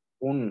ser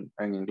un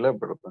en inglés,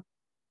 ¿verdad?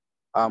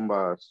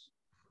 Ambas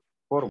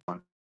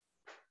formas.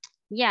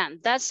 Yeah,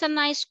 that's a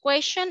nice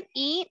question.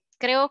 Y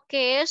creo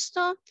que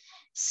esto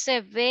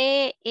se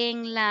ve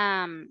en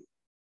la...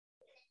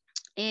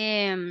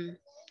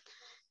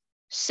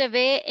 se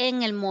ve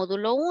en el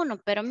módulo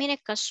 1, pero mire,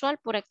 casual,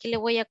 por aquí le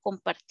voy a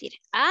compartir.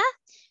 A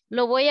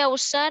lo voy a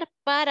usar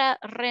para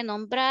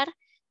renombrar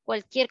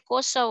cualquier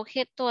cosa,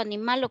 objeto,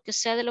 animal, lo que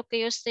sea de lo que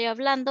yo estoy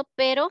hablando,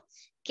 pero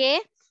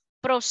que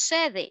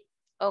procede,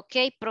 ¿ok?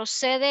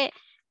 Procede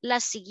la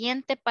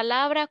siguiente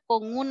palabra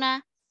con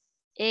una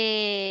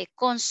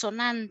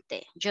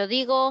consonante. Yo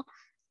digo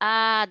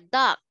a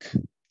duck,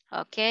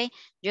 ¿ok?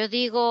 Yo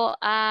digo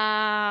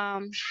a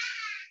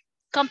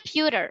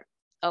computer,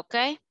 ¿ok?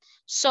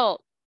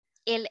 So,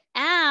 el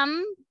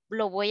am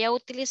lo voy a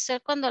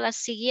utilizar cuando la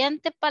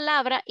siguiente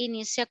palabra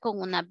inicia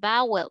con una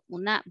vowel,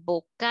 una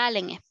vocal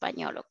en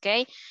español,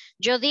 ¿ok?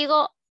 Yo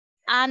digo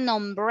an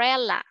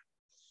umbrella,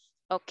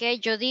 ¿ok?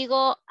 Yo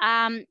digo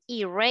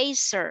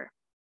eraser.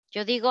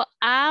 Yo digo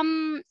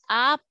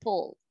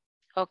apple,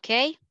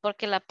 ¿ok?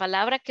 Porque la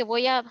palabra que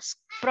voy a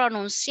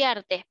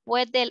pronunciar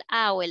después del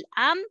a o el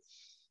am,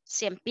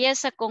 si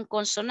empieza con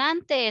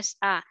consonante es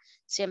a.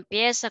 Si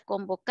empieza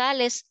con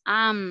vocales,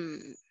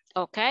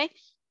 ¿ok?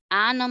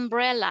 An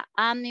umbrella,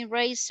 an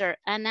eraser,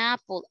 an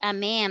apple, a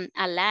man,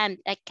 a lamb,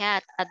 a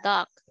cat, a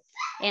dog,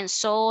 and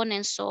so on,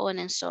 and so on,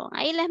 and so on.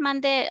 Ahí les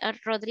mandé a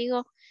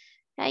Rodrigo,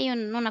 hay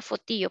una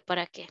fotillo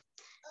para que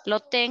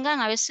lo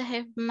tengan. A veces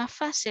es más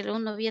fácil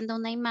uno viendo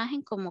una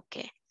imagen como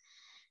que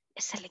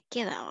se le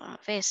queda a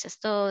veces.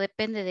 Todo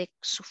depende de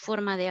su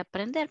forma de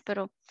aprender,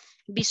 pero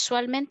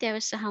visualmente a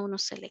veces a uno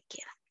se le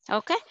queda.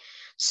 ¿Ok?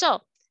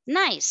 So,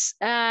 nice,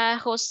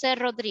 José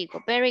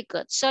Rodrigo, very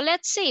good. So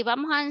let's see,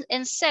 vamos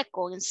en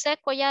seco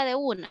ya de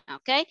una,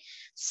 ¿ok?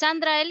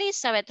 Sandra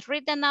Elizabeth,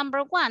 read the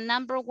number 1.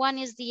 Number 1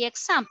 is the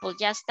example,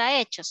 ya está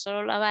hecha,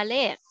 solo la va a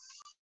leer.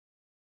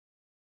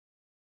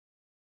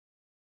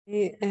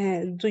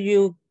 Do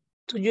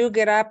you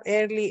get up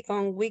early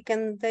on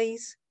weekend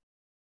days?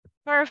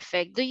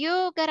 Perfect. Do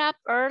you get up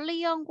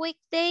early on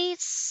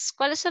weekdays?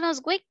 ¿Cuáles son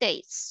los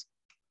weekdays?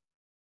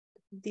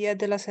 Días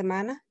de la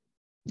semana.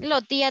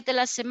 Los días de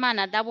la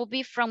semana, that will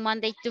be from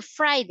Monday to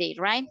Friday,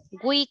 right?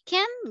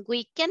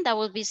 Weekend, that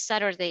will be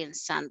Saturday and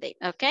Sunday,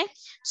 okay?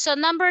 So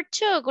number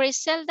 2,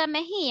 Griselda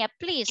Mejia,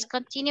 please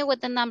continue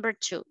with the number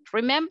 2.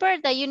 Remember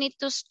that you need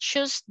to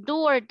choose do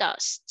or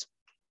does.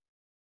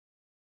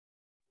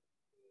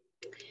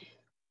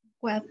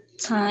 What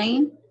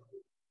time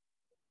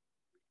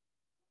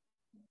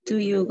do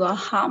you go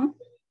home?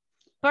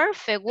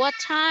 Perfect. What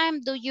time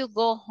do you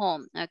go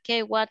home?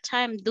 Okay, what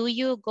time do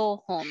you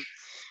go home?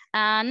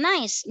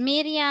 Nice.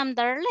 Miriam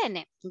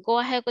Darlene, go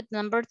ahead with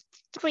number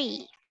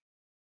 3.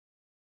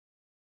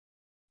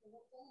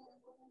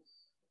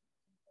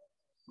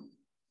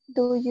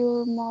 Do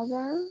your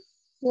mother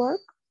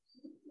work?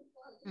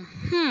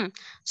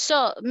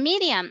 So,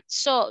 Miriam,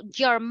 so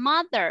your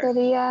mother.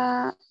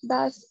 Sería,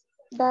 does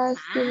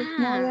your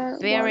mother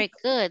very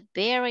work? good,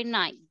 very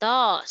nice.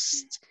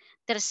 Does.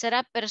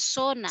 Tercera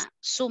persona,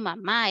 su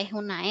mamá es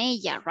una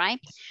ella, right?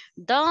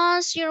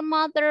 Does your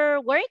mother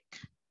work?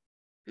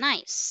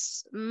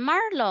 Nice.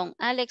 Marlon,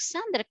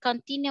 Alexander,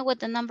 continue with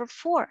the number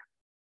 4.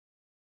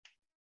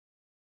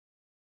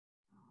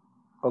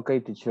 Okay,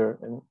 teacher.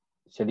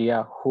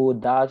 Sería, who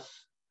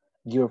does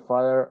your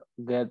father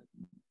get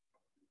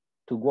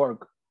to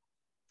work?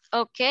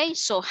 Okay,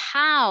 so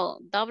how?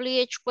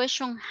 WH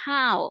question,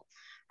 how?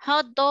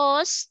 How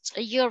does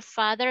your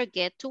father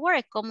get to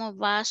work? ¿Cómo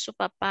va su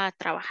papá a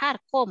trabajar?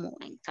 ¿Cómo?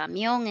 En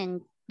camión,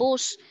 en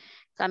bus,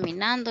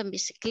 caminando, en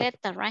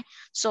bicicleta, right?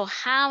 So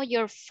how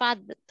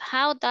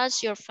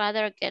does your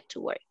father get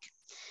to work?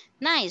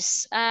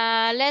 Nice.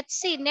 Let's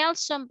see,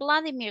 Nelson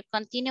Vladimir,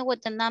 continue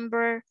with the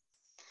number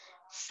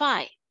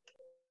 5.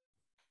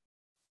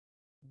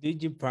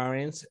 Did your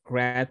parents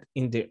read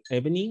in the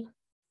evening?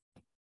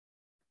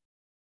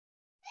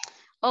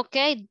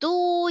 Okay,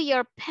 do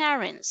your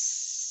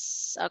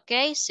parents.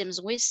 Okay,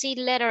 since we see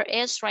letter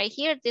S right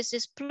here, this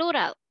is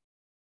plural.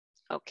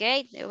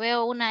 Okay,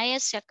 veo una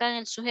S acá en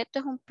el sujeto,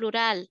 es un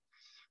plural.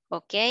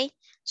 Okay,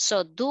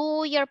 so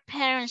do your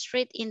parents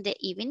read in the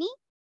evening?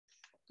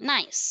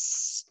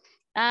 Nice.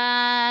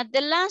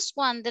 The last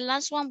one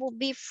will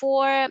be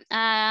for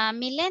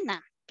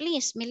Milena.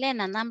 Please,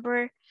 Milena,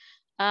 number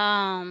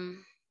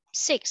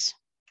 6.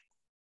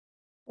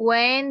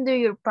 When do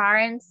your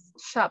parents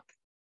shop?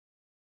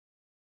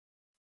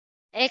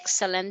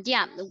 Excellent.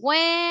 Yeah.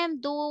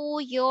 When do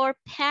your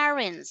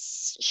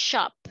parents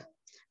shop?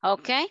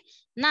 Okay.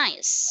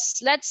 Nice.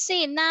 Let's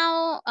see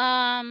now.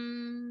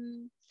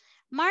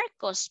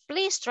 Marcos,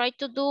 please try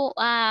to do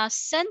a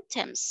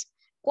sentence.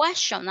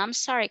 Question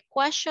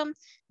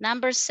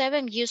number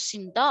 7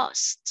 using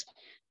dust.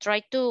 Try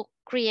to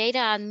create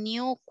a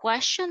new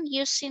question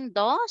using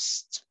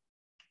dust.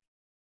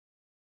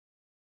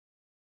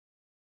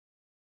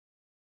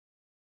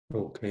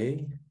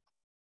 Okay.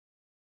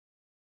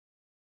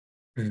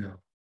 Yeah.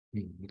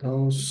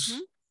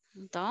 Those.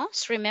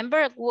 Dust.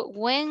 Remember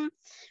when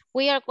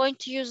we are going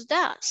to use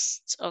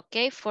dust.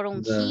 Okay. For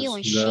un he,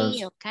 un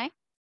she. Okay.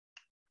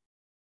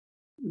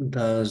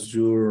 Does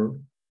your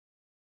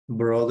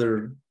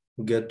brother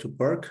get to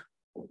park?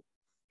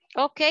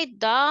 Okay,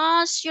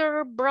 does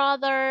your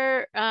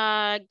brother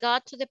go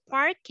to the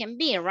park? Can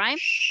be, right?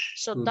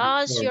 So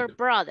does your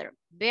brother?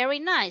 Very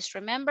nice.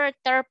 Remember,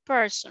 third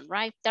person,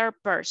 right?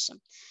 Third person.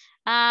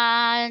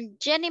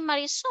 Jenny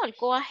Marisol,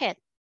 go ahead.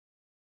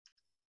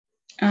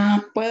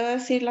 ¿Puedo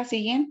decir la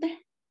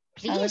siguiente?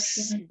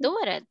 Please, do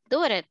it.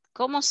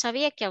 ¿Cómo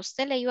sabía que a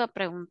usted le iba a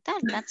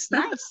preguntar? That's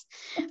nice.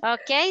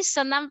 Okay,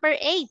 so number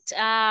 8.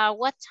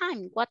 What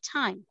time? What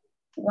time?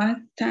 What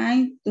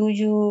time do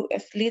you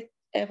sleep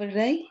every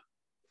day?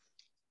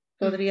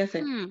 Podría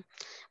ser.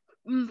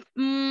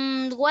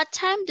 What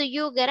time do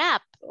you get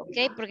up?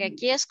 Okay, porque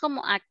aquí es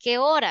como a qué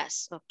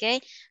horas, okay?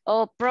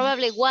 O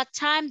probably what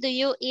time do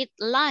you eat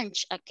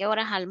lunch? A qué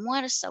horas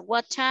almuerza?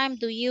 What time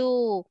do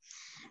you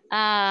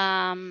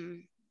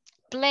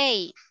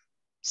play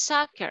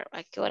soccer?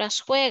 A qué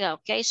horas juega?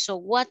 Okay, so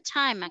what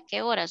time? A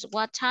qué horas?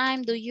 What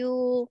time do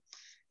you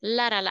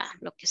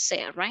lo que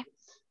sea, right?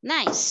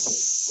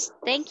 Nice.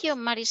 Thank you,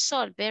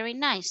 Marisol. Very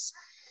nice.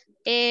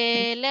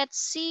 Let's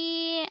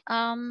see.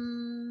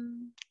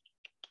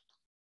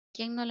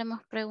 ¿Quién no le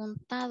hemos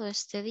preguntado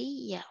este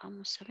día?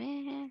 Vamos a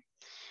ver.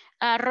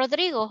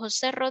 Rodrigo,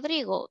 José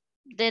Rodrigo,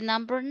 the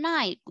number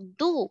 9,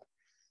 do.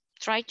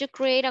 Try to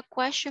create a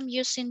question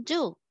using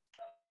do.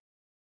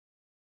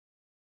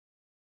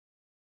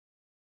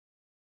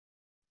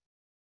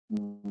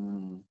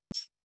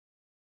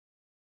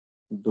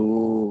 Do.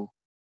 Do.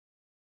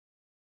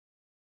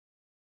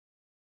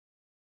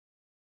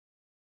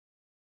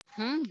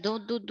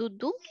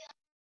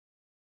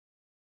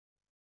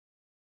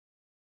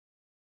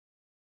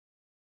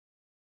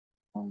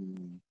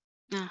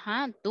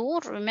 Ajá, do.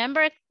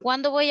 Remember,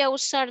 ¿cuándo voy a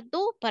usar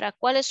do? ¿Para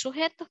cuáles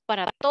sujetos?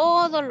 Para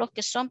todos los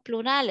que son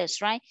plurales,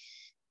 right?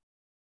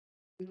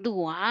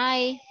 Do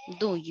I,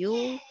 do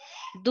you,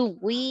 do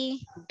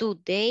we, do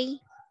they.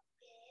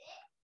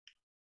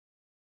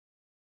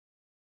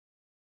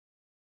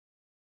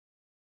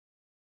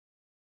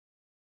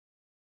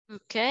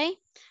 Okay,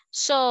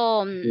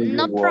 so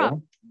no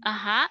problem.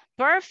 Ajá,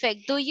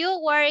 perfect. Do you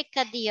work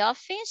at the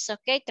office?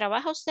 Okay,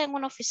 ¿trabaja usted en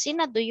una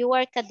oficina? Do you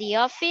work at the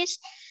office?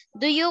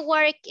 Do you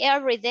work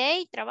every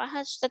day?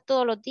 ¿Trabaja usted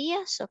todos los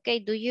días? Okay,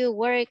 do you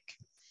work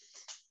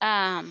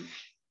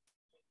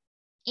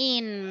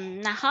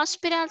in a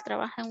hospital?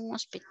 ¿Trabaja en un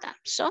hospital?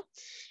 So,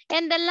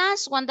 and the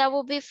last one, that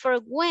will be for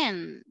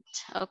when.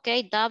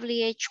 Okay,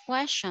 WH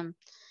question.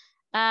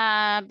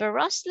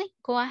 Berosley,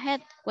 go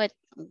ahead with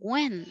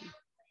when.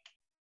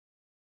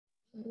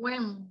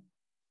 When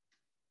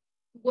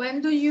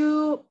do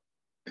you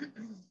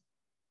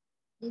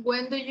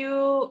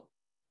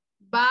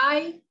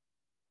buy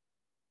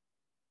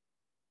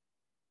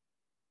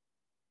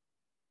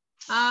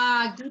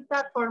a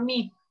guitar for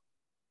me?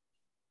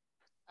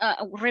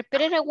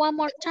 Repeat it one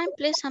more time,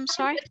 please. I'm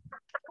sorry.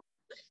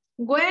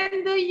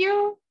 When do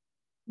you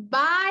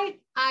buy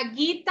a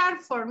guitar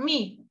for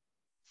me?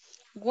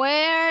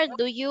 Where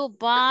do you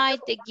buy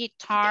the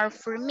guitar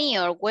for me?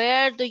 Or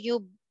where do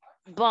you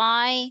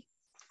buy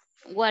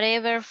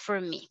whatever for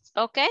me?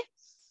 Okay.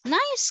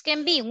 Nice,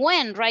 can be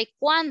when, right?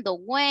 Cuando,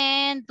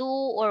 when, do,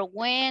 or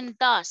when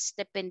does,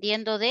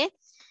 dependiendo de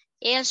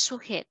el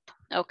sujeto,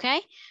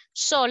 okay?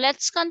 So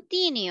let's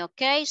continue,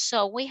 okay?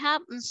 So we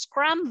have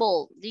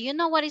scramble. Do you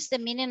know what is the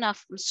meaning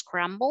of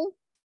scramble?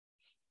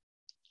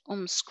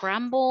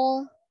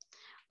 Scramble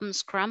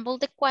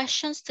the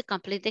questions to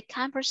complete the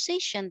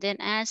conversation. Then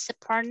ask the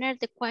partner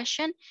the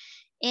question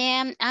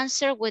and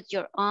answer with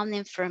your own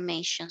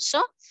information.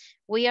 So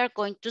we are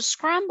going to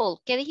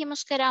scramble. ¿Qué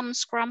dijimos que era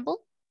scramble?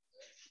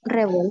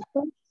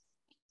 Revuelto.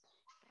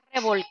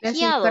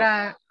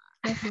 Revolteado.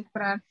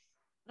 Descifrar.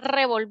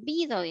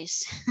 Revolvido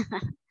es.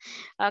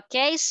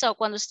 Ok, so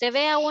cuando usted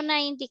vea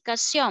una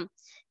indicación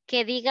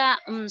que diga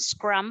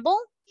scramble,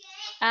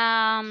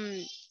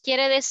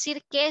 quiere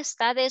decir que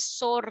está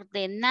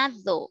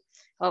desordenado.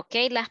 Ok,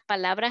 las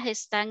palabras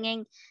están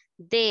en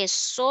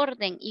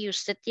desorden y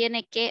usted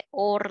tiene que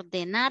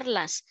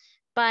ordenarlas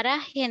para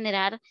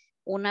generar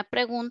una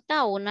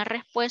pregunta o una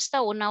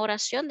respuesta o una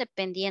oración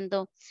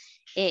dependiendo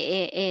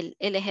el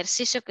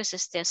ejercicio que se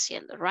esté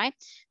haciendo, right?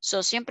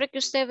 So siempre que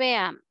usted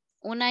vea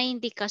una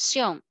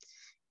indicación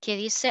que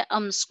dice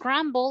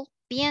scramble,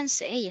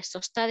 piense, hey, esto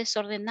está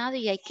desordenado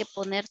y hay que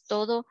poner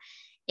todo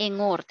en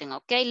orden,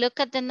 okay? Look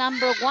at the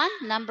number one.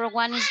 Number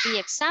one is the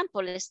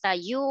example. Está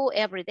you,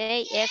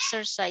 everyday,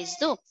 exercise,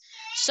 do.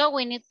 So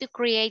we need to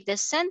create the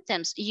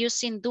sentence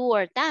using do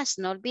or does.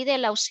 No olvide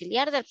el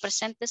auxiliar del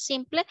presente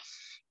simple,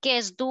 que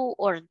es do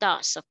or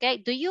does, okay?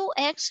 Do you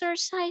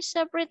exercise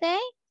every day?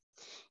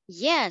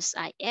 Yes,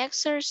 I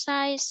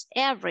exercise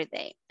every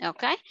day,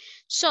 okay?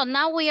 So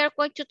now we are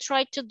going to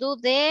try to do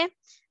the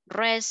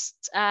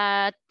rest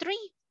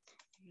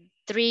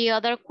three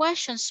other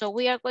questions. So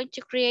we are going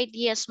to create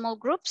the small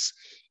groups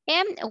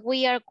and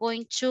we are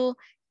going to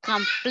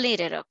complete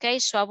it, okay?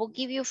 So I will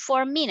give you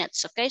 4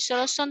 minutes, okay?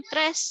 Solo son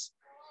 3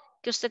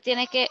 que usted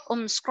tiene que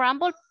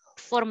scramble,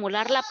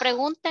 formular la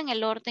pregunta en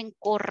el orden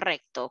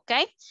correcto,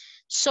 okay?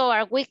 So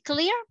are we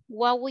clear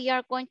what we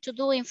are going to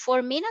do in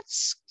 4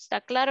 minutes?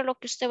 ¿Está claro lo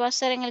que usted va a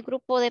hacer en el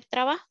grupo de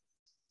trabajo?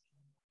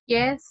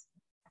 Yes.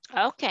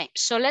 Okay,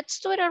 so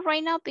let's do it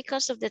right now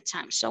because of the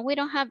time. So we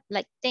don't have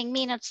like 10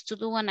 minutes to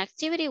do an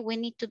activity. We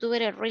need to do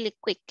it really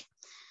quick.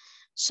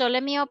 So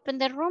let me open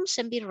the rooms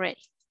and be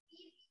ready.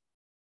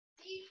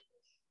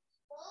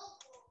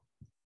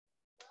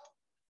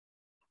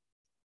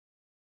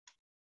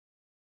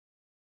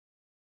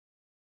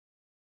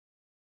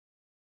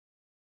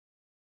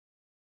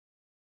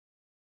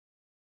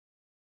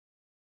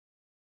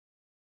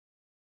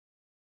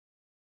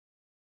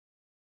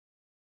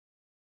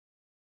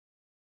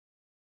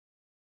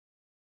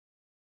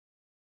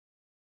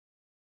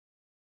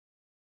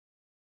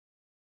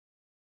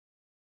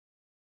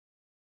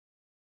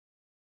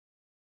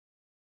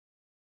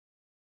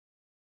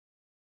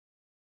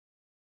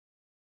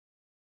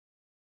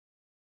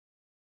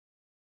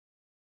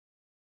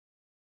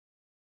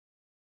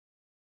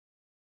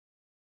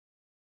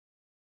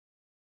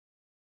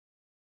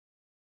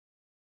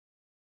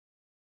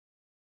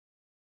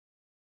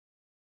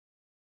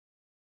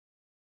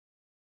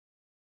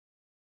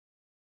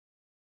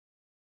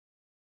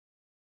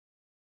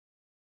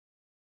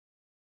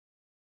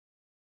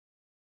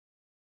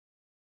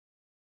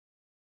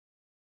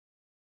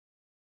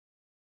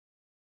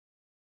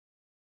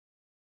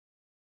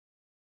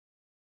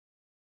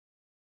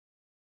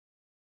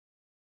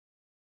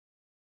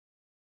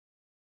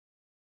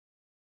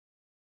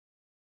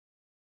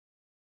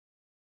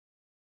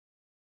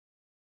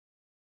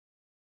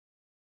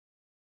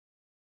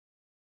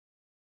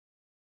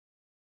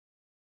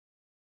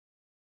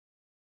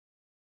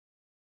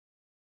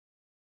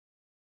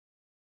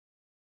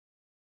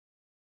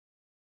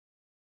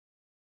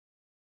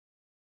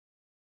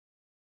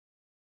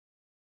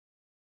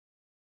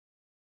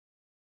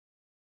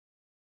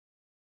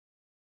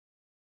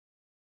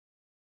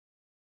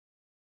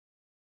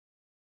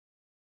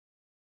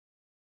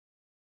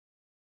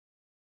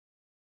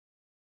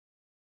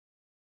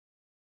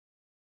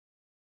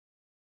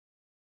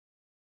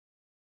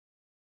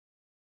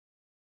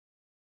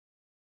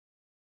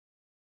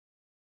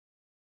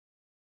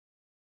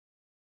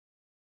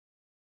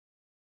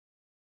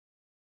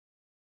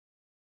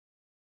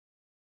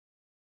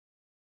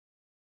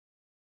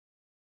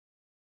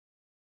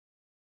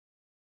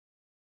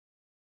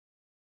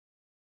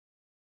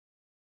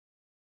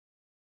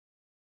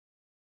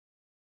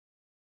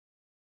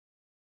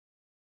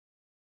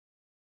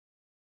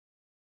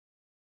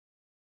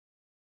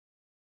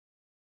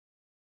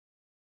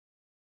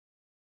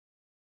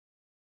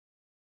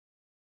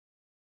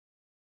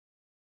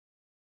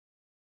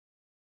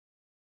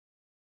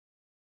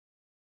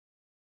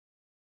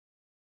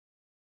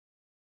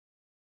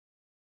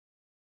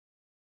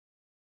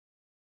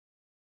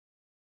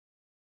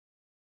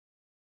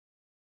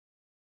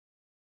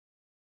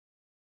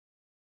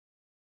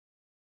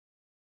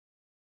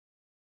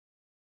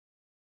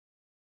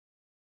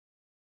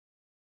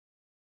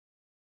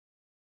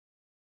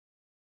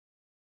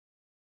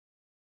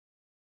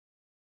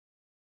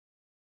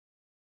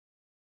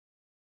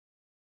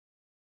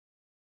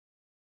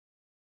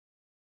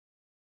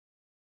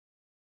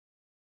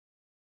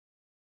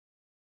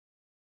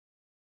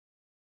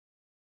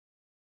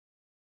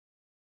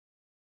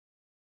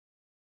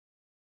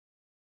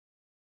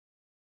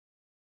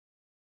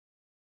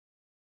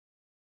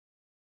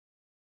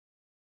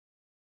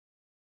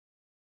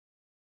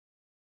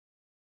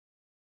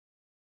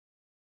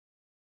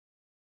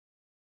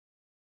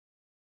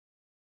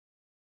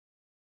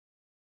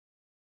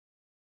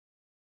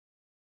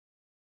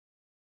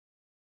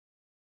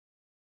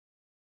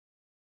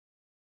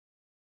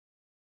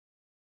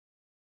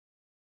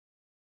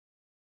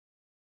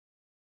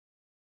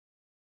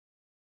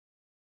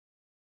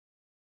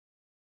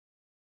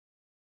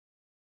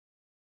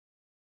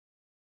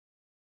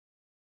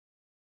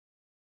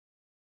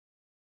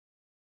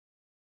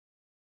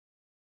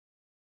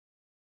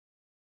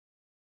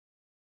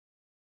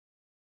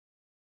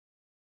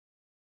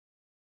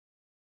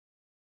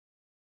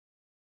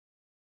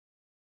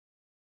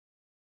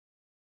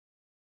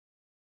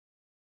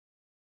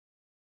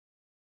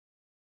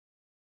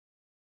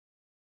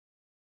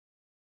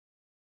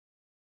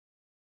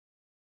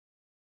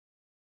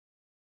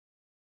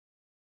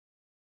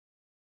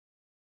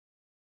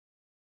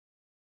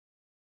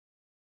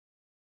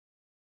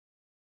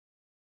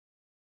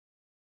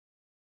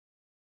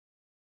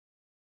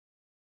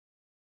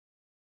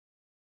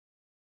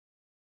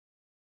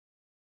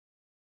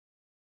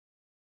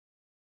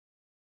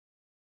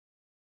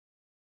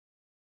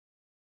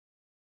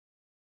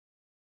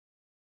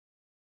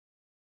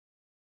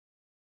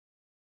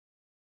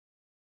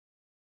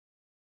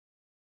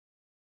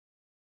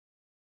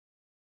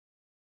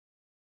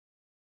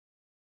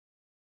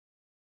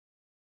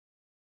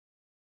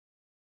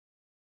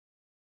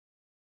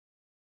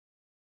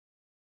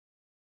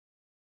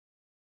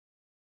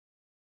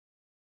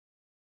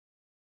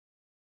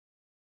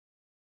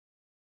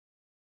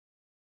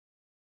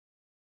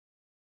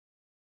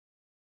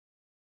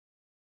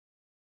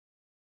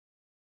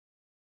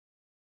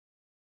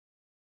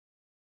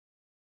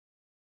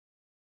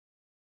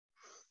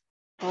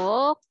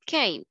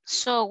 Okay,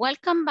 so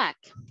welcome back.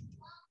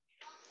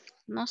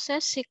 No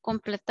sé si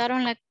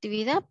completaron la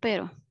actividad,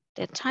 pero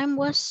the time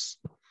was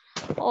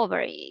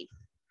over.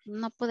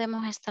 No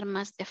podemos estar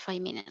más de 5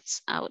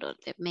 minutes out of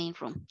the main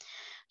room.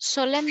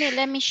 So let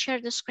me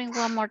share the screen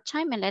one more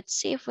time and let's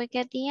see if we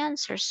get the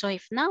answer. So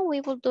if not,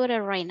 we will do it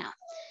right now.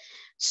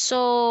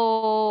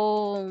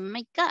 So,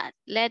 my God,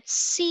 let's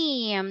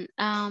see.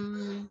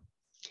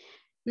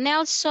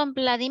 Nelson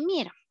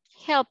Vladimir,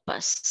 help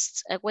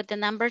us with the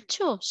number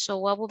 2. So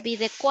what would be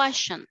the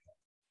question?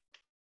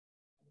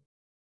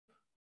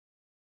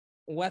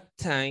 What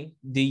time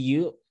do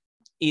you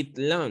eat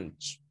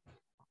lunch?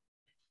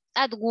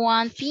 At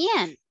 1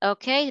 p.m.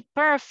 Okay,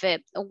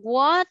 perfect.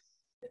 What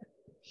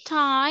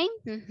time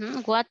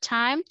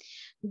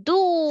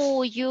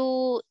do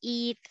you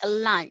eat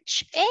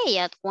lunch?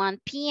 At 1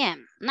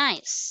 p.m.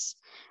 Nice.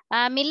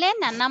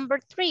 Milena, number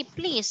 3,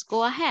 please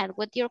go ahead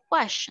with your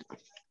question.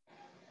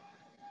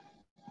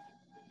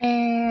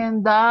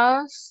 And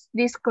does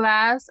this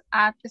class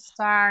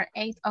start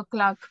 8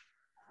 o'clock?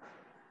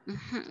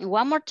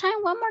 One more time.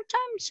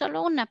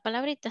 Solo una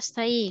palabrita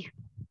está ahí.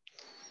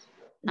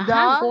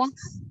 Ajá, go.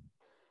 Does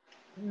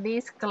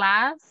this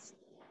class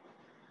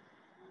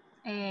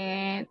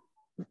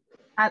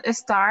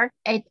start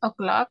 8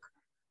 o'clock?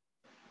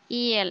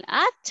 ¿Y el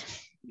at?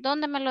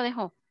 ¿Dónde me lo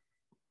dejó?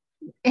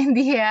 In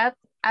the at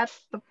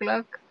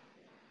o'clock.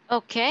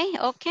 Okay,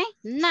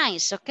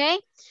 nice, okay.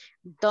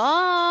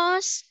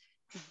 Does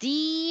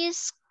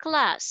this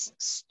class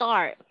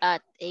start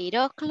at 8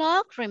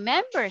 o'clock?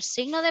 Remember,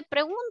 signo de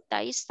pregunta.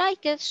 Ahí está, hay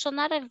que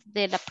sonar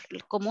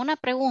como una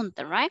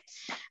pregunta, right?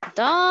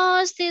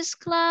 Does this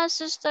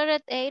class start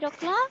at 8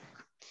 o'clock?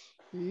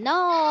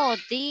 No,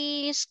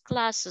 this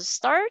class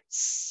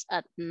starts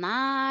at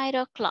 9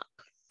 o'clock.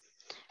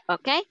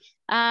 Okay,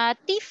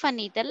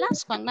 Tiffany, the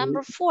last one,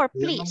 number 4,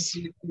 please.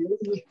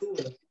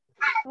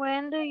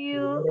 When do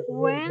you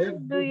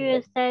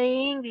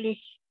study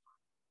English?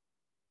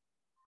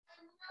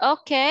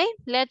 Okay,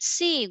 let's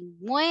see.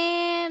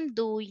 When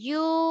do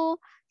you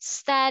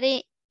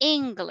study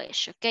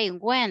English? Okay,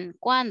 when,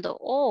 cuando?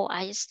 Oh,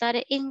 I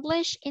study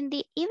English in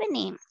the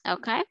evening.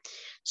 Okay,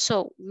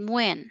 so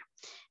when.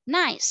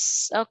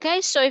 Nice. Okay,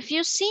 so if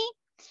you see,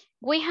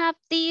 we have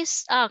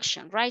this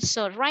action, right?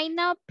 So right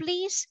now,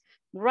 please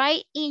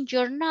write in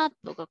your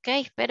notebook,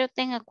 okay? Espero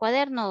tenga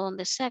cuaderno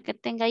donde sea que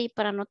tenga ahí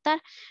para anotar.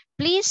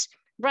 Please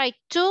write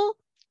 2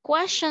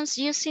 questions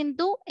using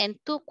do and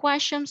 2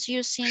 questions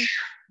using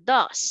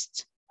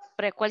does.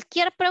 Pero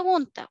cualquier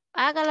pregunta,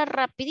 hágala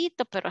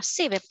rapidito, pero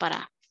así ve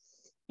para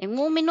en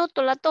 1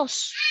 minuto las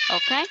 2,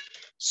 okay?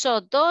 So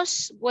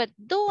does with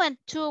do and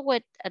 2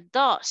 with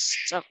does,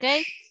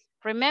 okay?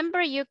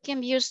 Remember, you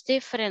can use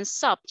different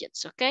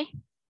subjects, okay?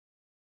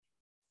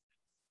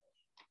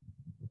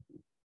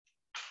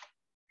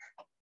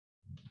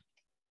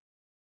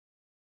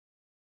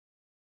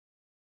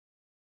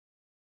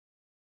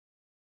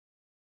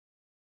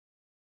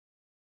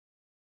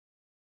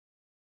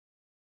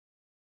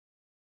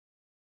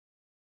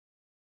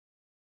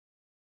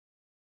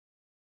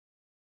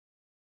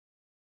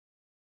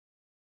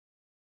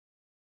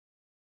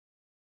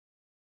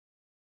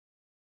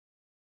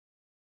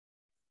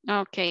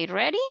 Okay,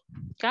 ready?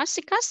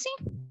 Casi.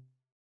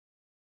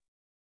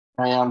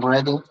 I am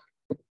ready.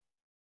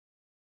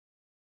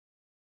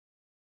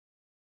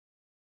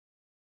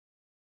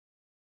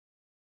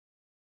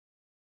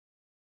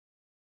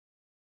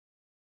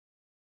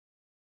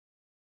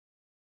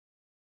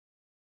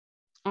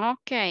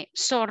 Okay,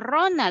 so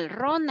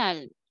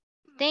Ronald,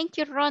 thank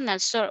you,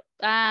 Ronald. So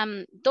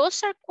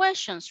those are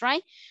questions,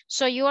 right?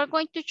 So you are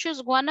going to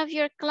choose one of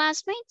your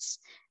classmates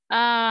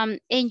and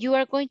you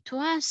are going to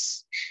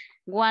ask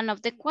one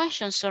of the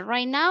questions. So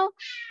right now,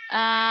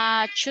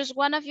 choose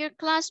one of your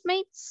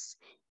classmates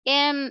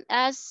and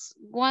ask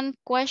one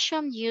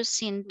question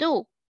using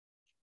do,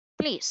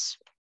 please.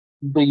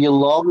 Do you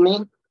love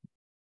me?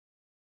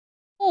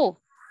 Oh,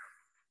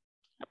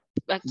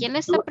 ¿a quién le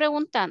está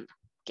preguntando?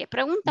 ¿Qué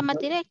pregunta más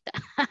directa?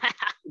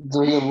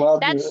 Do you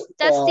love me?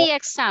 That's the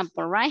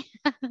example, right?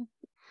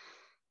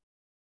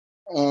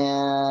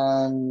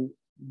 And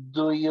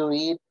do you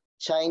eat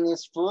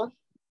Chinese food?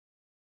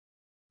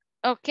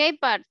 Okay,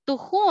 but to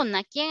whom?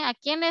 ¿A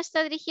quién le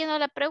está dirigiendo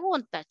la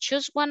pregunta?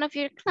 Choose one of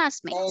your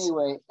classmates.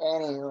 Anyway.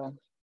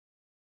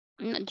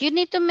 You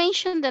need to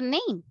mention the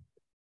name.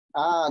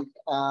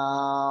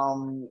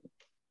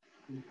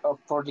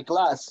 For the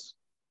class.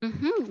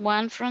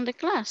 One from the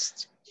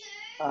class.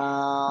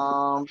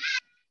 My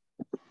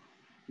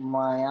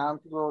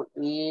answer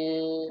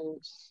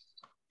is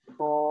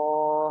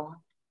for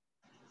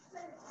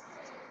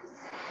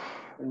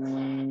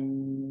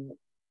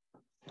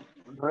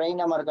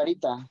Reina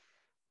Margarita.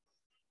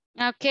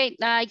 Okay,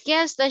 I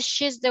guess that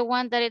she's the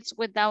one that it's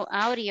without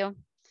audio.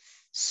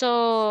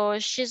 So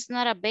she's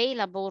not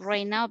available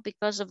right now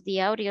because of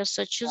the audio.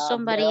 So choose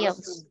somebody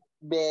else.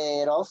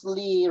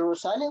 Verosly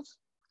Rosales?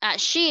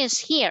 She is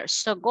here.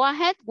 So go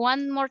ahead.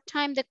 One more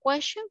time the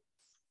question.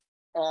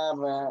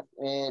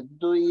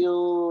 Do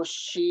you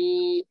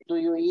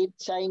eat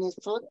Chinese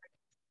food?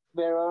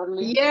 very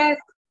early. Yes.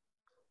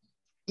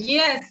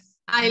 Yes,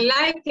 I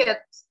like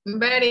it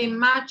very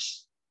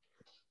much.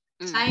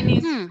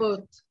 Chinese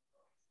food.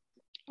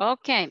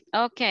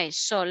 Okay,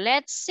 so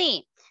let's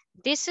see.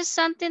 This is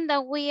something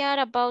that we are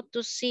about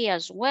to see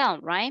as well,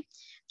 right?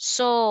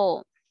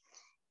 So,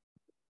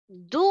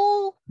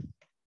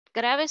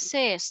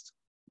 grábese esto,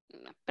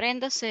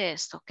 apréndase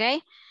esto,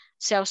 ¿ok?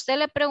 Si a usted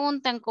le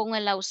preguntan con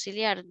el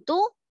auxiliar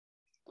do,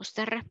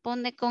 usted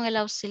responde con el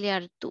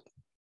auxiliar do.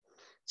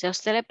 Si a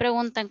usted le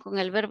preguntan con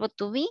el verbo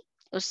to be,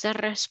 usted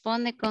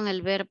responde con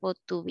el verbo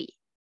to be.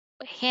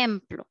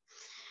 Ejemplo,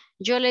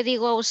 yo le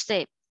digo a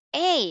usted,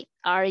 hey,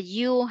 are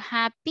you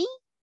happy?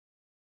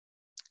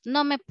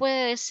 No me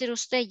puede decir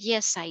usted,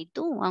 yes, I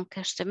do.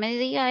 Aunque usted me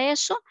diga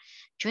eso,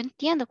 yo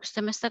entiendo que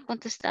usted me está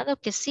contestando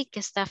que sí,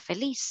 que está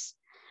feliz.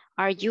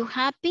 Are you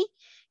happy?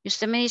 Y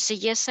usted me dice,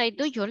 yes, I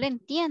do. Yo le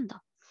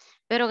entiendo.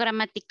 Pero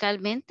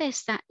gramaticalmente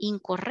está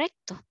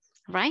incorrecto,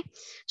 right?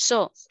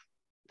 So,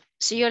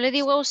 si yo le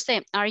digo a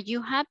usted, are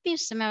you happy?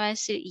 Usted me va a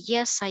decir,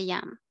 yes, I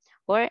am.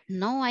 Or,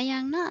 no, I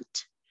am not.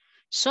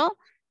 So,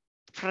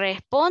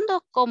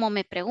 respondo como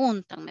me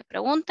preguntan. Me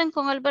preguntan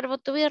con el verbo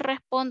to be,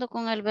 respondo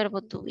con el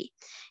verbo to be.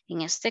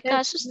 En este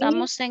caso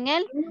estamos en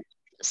el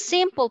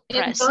simple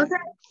present.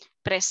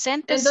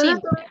 Presente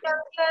simple.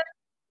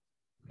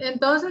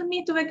 Entonces,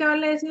 tuve que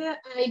haberle decidido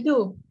I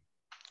do.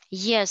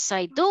 Yes,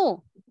 I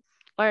do.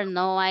 Or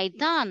no, I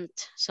don't.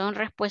 Son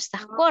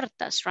respuestas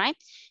cortas, right?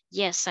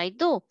 Yes, I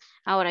do.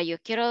 Ahora, yo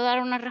quiero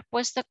dar una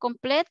respuesta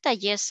completa.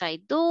 Yes, I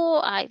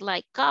do. I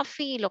like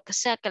coffee. Lo que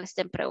sea que le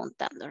estén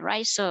preguntando,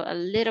 right? So, a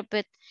little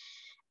bit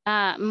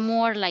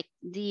more like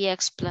the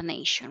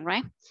explanation,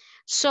 right?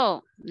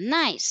 So,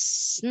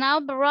 nice. Now,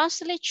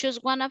 Rosalie, choose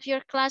one of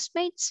your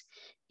classmates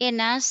and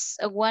ask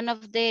one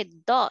of the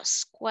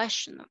dos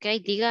question, okay?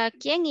 Diga a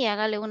quién y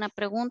hágale una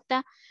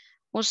pregunta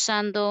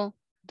usando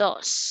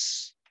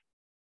dos.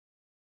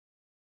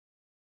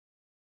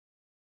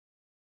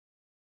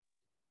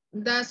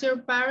 Does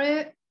your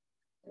parent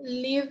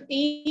live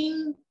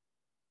in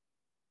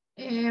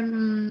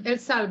El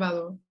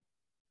Salvador?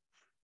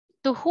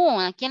 ¿To whom?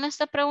 ¿A quién le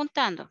está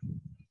preguntando?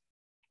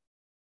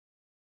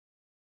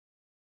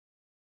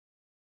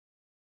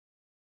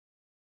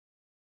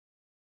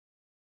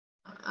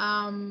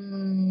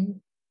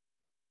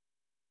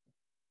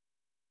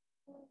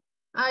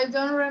 I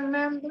don't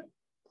remember.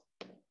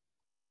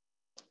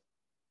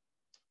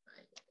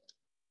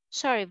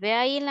 Sorry, ve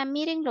ahí en la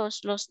meeting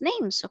los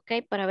names,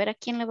 ok, para ver a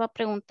quién le va a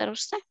preguntar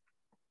usted.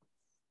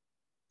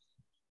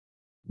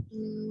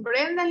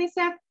 Brenda,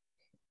 Lisa.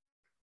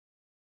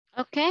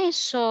 Okay,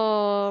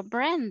 so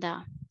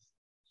Brenda.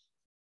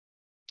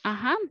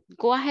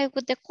 Go ahead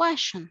with the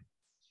question.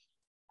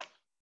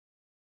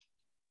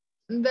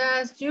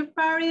 Does your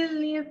parent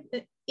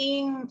live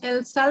in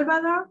El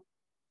Salvador?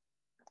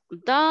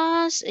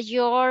 Does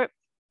your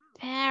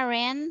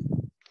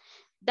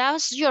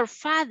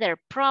father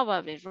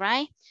probably,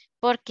 right?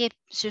 Porque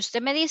si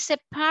usted me dice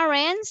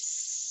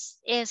parents,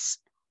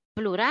 es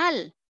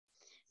plural.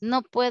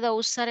 No puedo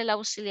usar el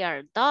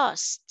auxiliar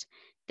does.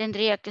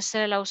 Tendría que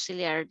ser el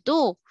auxiliar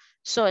do.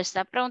 So,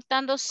 está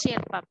preguntando si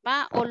el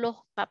papá o los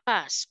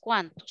papás.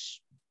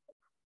 ¿Cuántos?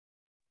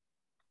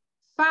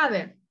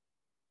 Father.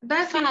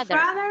 Does your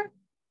father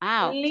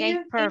okay,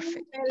 live perfect.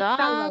 in El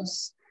Salvador?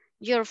 Does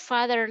your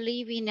father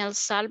live in El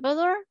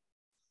Salvador?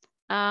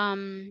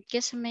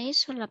 ¿Qué se me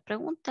hizo la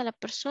pregunta la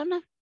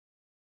persona?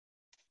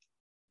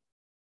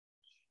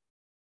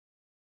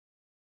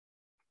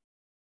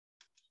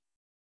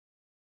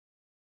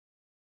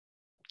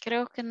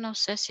 Creo que no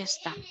sé si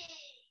está.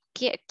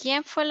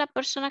 ¿Quién fue la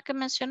persona que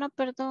mencionó?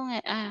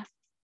 Perdón.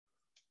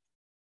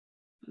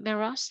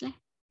 Rosalie.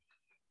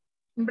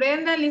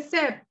 Brenda,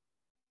 Lisette.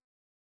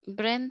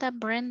 Brenda.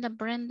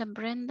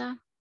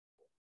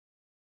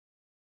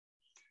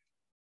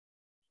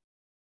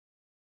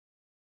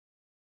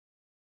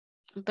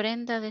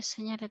 Brenda de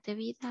señales de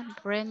vida.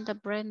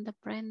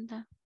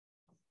 Brenda.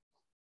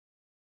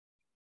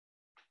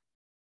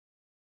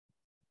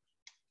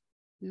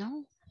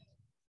 No.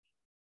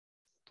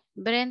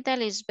 Brenda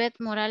Lisbeth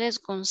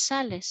Morales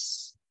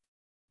González.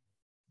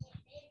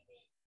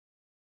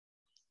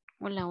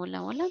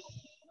 Hola.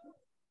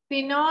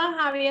 Si no,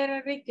 Javier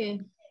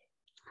Enrique.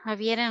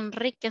 Javier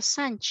Enrique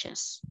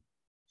Sánchez.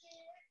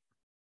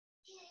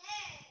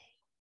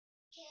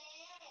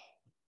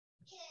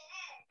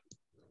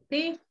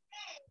 Sí.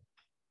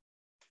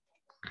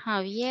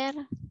 Javier.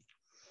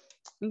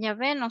 Ya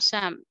ven, o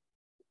sea,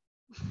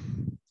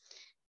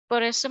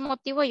 por ese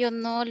motivo yo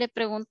no le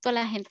pregunto a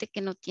la gente que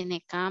no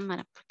tiene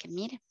cámara, porque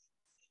mire,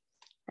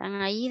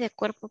 están ahí de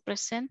cuerpo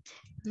presente,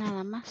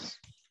 nada más.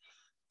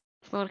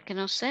 Porque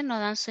no sé, no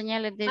dan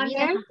señales de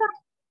vida.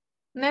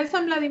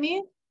 Nelson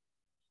Vladimir.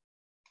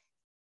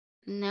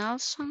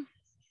 Nelson.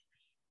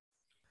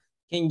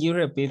 Can you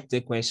repeat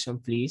the question,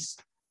 please?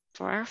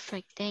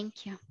 Perfect,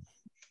 thank you.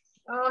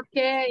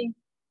 Okay,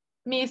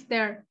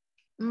 mister.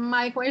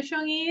 My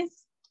question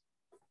is,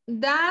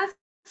 does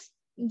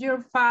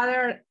your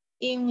father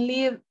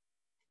live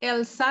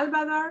El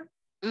Salvador?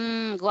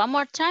 One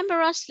more time,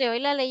 Rosly. Hoy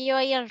la leyó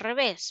ahí al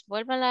revés.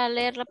 Vuélvala a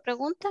leer la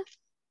pregunta.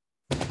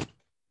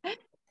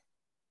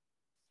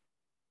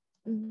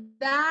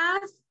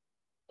 Does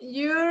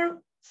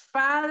your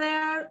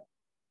father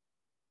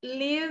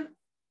live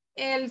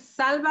El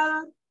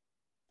Salvador?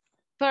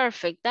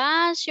 Perfect.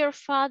 Does your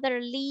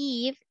father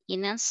live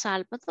in El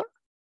Salvador?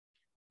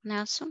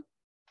 Nelson?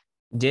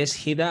 Yes,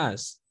 he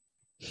does.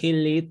 He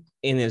lived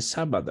in El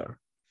Salvador.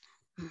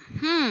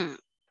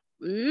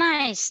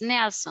 Nice,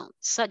 Nelson.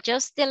 So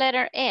just the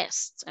letter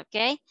S,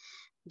 okay?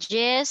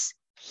 Yes,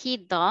 he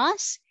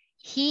does.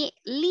 He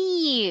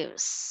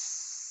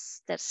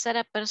lives.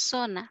 Tercera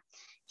persona.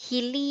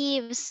 He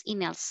lives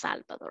in El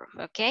Salvador,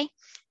 okay?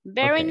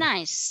 Very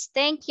nice.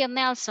 Thank you,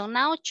 Nelson.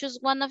 Now choose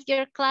one of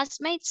your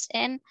classmates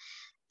and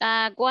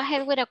go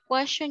ahead with a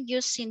question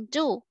using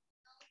do.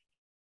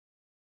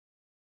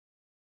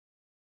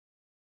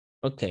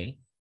 Ok.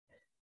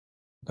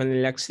 Con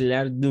el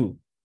auxiliar do.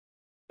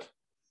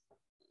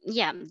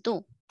 Yeah,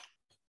 do.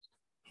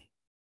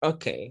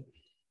 Ok.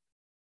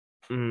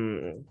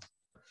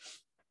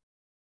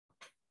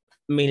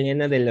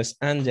 Milena de Los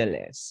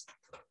Angeles.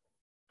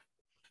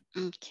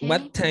 Okay.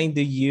 What time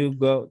do you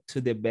go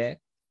to the bed?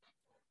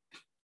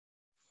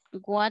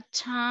 What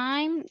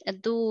time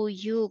do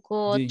you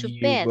go to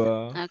bed?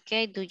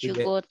 Okay, do you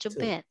go to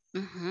bed?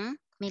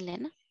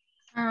 Milena?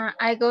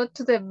 I go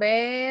to the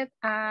bed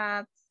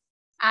at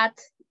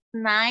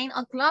 9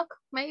 o'clock,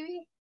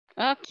 maybe.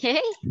 Okay,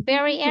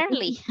 very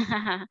early.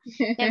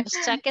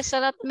 Ya que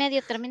solo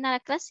medio termina la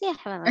clase, ya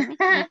va a dormir.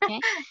 Okay.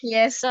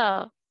 Yes.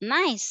 So,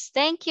 nice.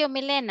 Thank you,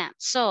 Milena.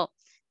 So,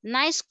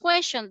 nice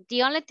question.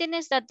 The only thing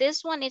is that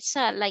this one is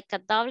like a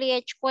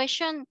WH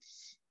question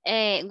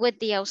with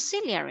the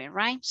auxiliary,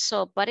 right?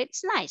 So, but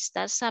it's nice.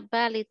 That's a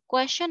valid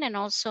question and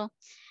also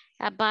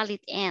a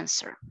valid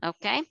answer,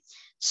 okay?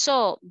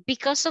 So,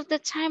 because of the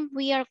time,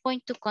 we are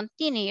going to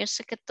continue. Yo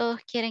sé que todos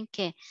quieren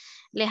que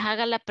les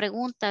haga la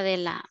pregunta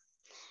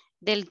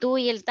del do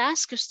y el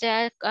das que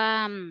usted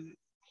ha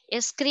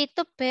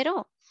escrito,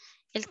 pero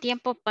el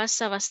tiempo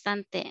pasa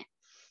bastante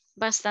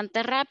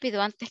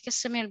rápido. Antes que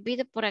se me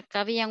olvide, por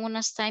acá habían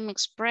unas time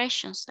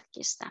expressions.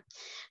 Aquí está.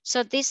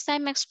 So these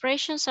time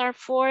expressions are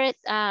for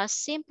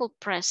simple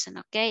present,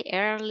 okay?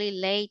 Early,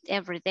 late,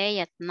 every day,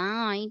 at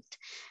night,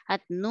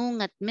 at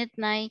noon, at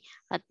midnight,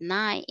 at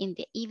night, in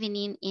the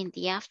evening, in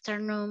the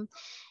afternoon,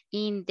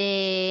 in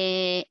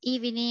the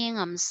evening,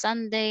 on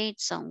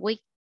Sundays, on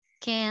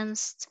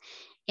weekends,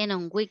 and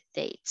on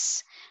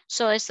weekdays.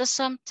 So estas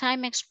son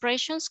time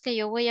expressions que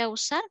yo voy a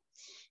usar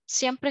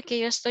siempre que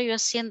yo estoy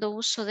haciendo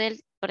uso del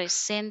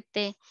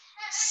presente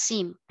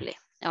simple,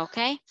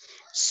 okay?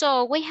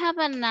 So we have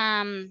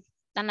an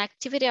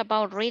activity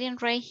about reading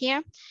right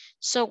here.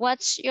 So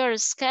what's your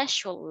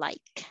schedule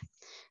like?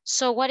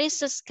 So what is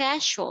the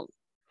schedule?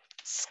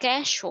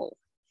 Schedule.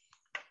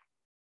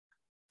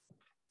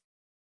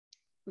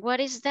 What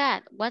is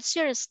that? What's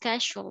your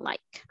schedule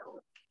like?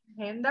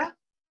 Agenda.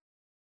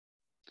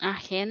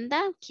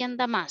 Agenda. ¿Quién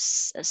da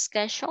más?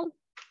 Schedule.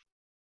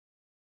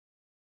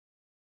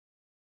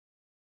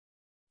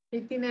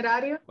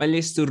 Itinerario. ¿Cuál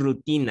es tu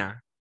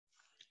rutina?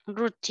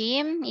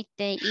 Routine,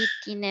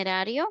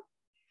 itinerario.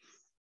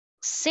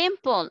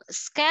 Simple.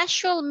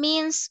 Schedule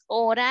means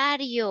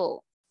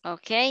horario.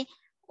 Okay.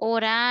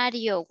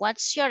 Horario.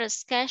 What's your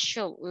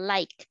schedule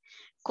like?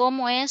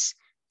 ¿Cómo es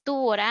tu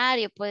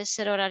horario? Puede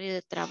ser horario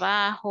de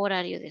trabajo,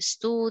 horario de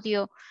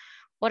estudio,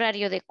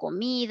 horario de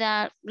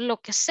comida, lo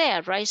que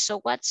sea, right? So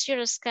what's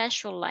your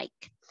schedule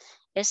like?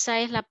 Esa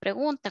es la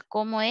pregunta.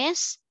 ¿Cómo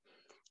es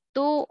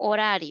tu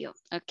horario?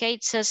 Okay.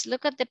 It says,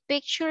 look at the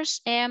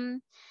pictures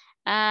and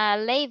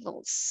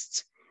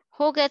labels.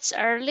 Who gets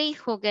early?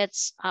 Who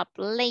gets up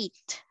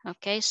late?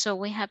 Okay, so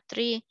we have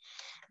three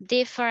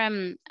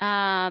different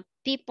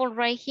people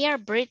right here.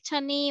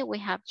 Brittany, we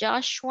have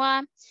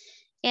Joshua,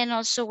 and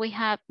also we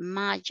have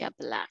Maya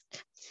Black.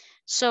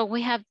 So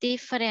we have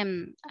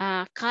different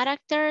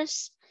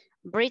characters.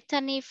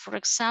 Brittany, for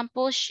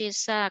example,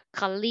 she's a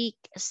colleague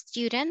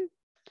student.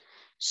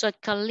 So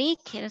colleague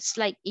is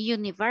like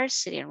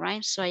university,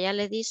 right? So allá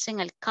le dicen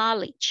al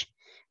college.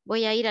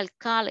 Voy a ir al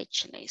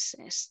college, le dice,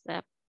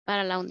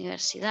 para la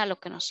universidad, lo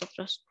que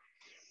nosotros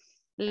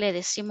le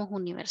decimos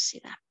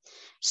universidad.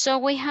 So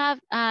we have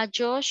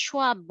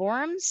Joshua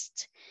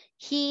Bormst.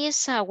 He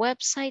is a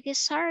website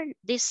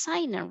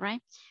designer,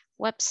 right?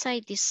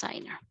 Website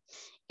designer.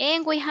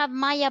 And we have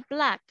Maya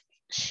Black.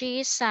 She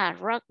is a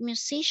rock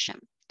musician.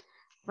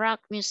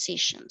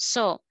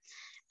 So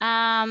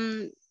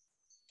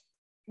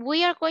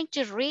we are going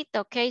to read,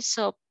 okay?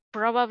 So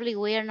probably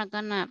we are not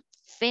gonna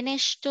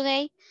finish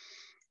today.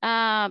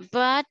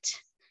 But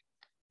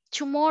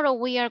tomorrow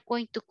we are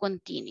going to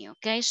continue,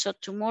 okay? So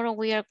tomorrow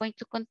we are going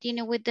to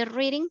continue with the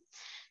reading.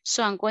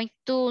 So I'm going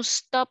to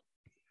stop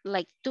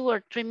like 2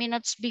 or 3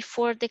 minutes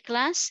before the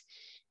class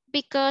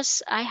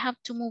because I have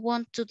to move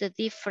on to a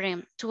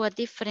different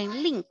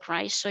link,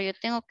 right? So yo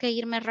tengo que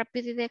irme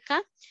rápido de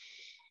acá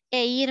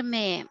e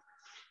irme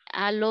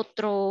al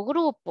otro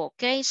grupo,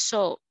 okay?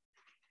 So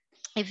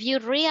if you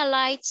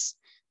realize,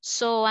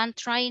 so I'm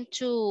trying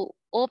to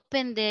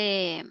open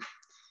the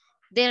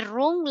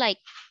room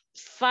like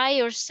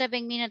 5 or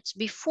 7 minutes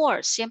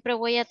before. Siempre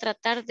voy a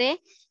tratar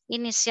de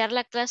iniciar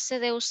la clase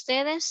de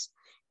ustedes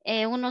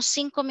unos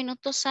 5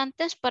 minutos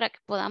antes para que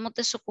podamos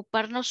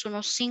desocuparnos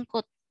unos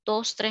 5,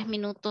 2, 3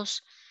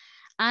 minutos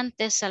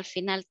antes al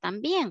final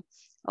también.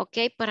 Ok,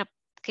 para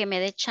que me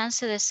dé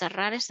chance de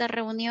cerrar esta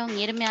reunión,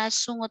 irme al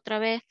Zoom otra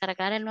vez,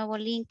 cargar el nuevo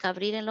link,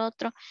 abrir el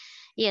otro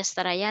y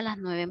estar allá a las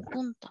 9 en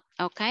punto.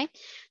 Ok,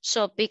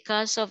 so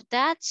because of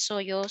that, so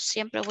yo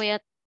siempre voy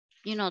a,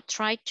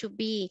 try to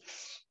be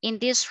in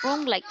this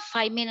room like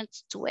 5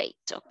 minutes to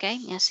 8. Ok,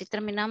 y así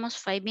terminamos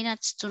 5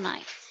 minutes to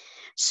 9.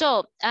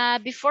 So,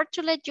 before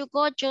to let you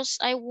go,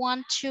 I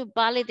want to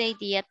validate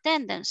the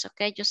attendance.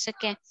 Ok, yo sé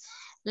que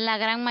la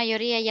gran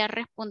mayoría ya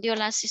respondió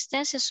la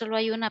asistencia, solo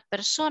hay una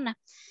persona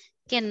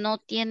que no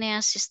tiene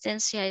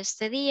asistencia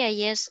este día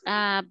y es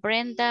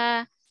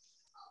Brenda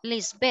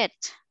Lisbeth.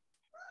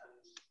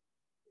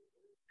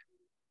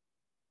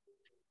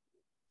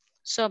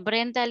 So,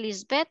 Brenda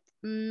Lisbeth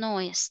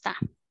no está.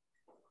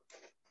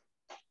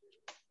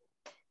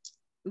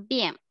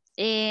 Bien.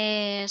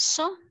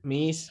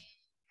 Miss.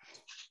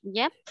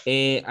 Yep.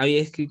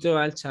 Había escrito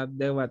al chat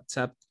de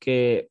WhatsApp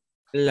que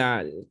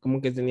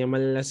como que tenía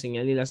mal la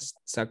señal y la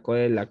sacó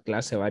de la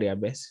clase varias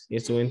veces. Y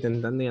estuve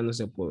intentando y ya no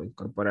se pudo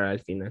incorporar al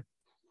final.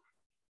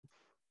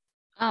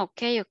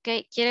 Ok.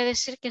 Quiere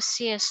decir que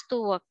sí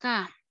estuvo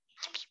acá.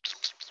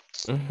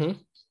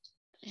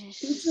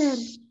 Teacher.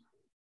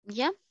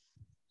 ¿Ya?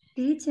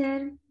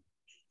 Teacher.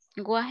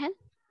 Go ahead.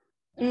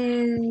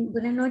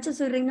 Buenas noches,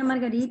 soy Reina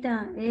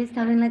Margarita. He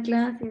estado en la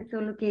clase,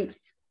 solo que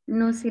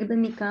no sirve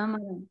mi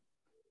cámara.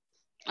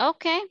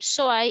 Okay,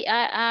 so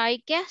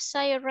I guess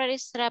I already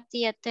set up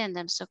the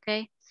attendance,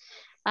 okay?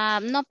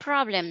 No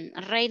problem,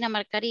 Reina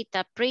Margarita.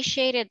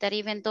 Appreciate it that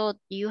even though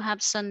you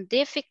have some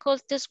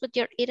difficulties with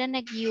your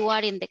internet, you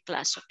are in the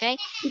class, okay?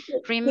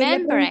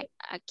 Remember,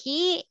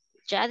 aquí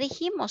ya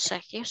dijimos,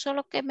 aquí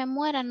solo que me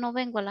muera, no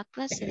vengo a la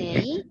clase de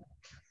ahí.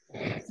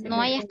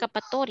 No hay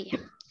escapatoria.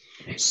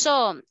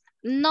 So,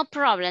 no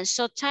problem.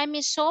 So, time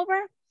is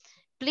over.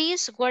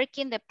 Please work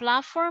in the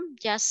platform.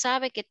 Ya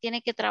sabe que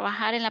tiene que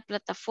trabajar en la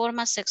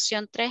plataforma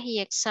sección 3 y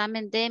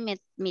examen de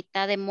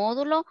mitad de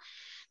módulo.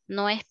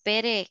 No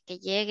espere que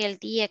llegue el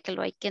día que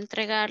lo hay que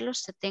entregarlo.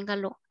 Usted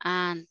téngalo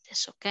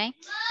antes, ¿ok?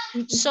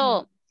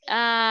 So,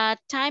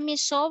 time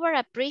is over.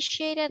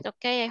 Appreciate it.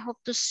 Okay, I hope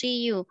to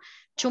see you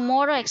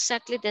tomorrow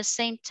exactly the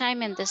same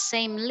time and the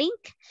same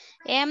link.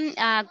 And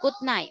good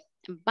night.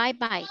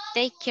 Bye-bye.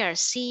 Take care.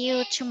 See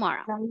you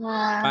tomorrow.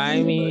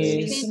 Bye,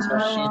 Miss. See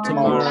you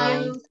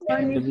tomorrow.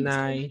 Good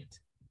night.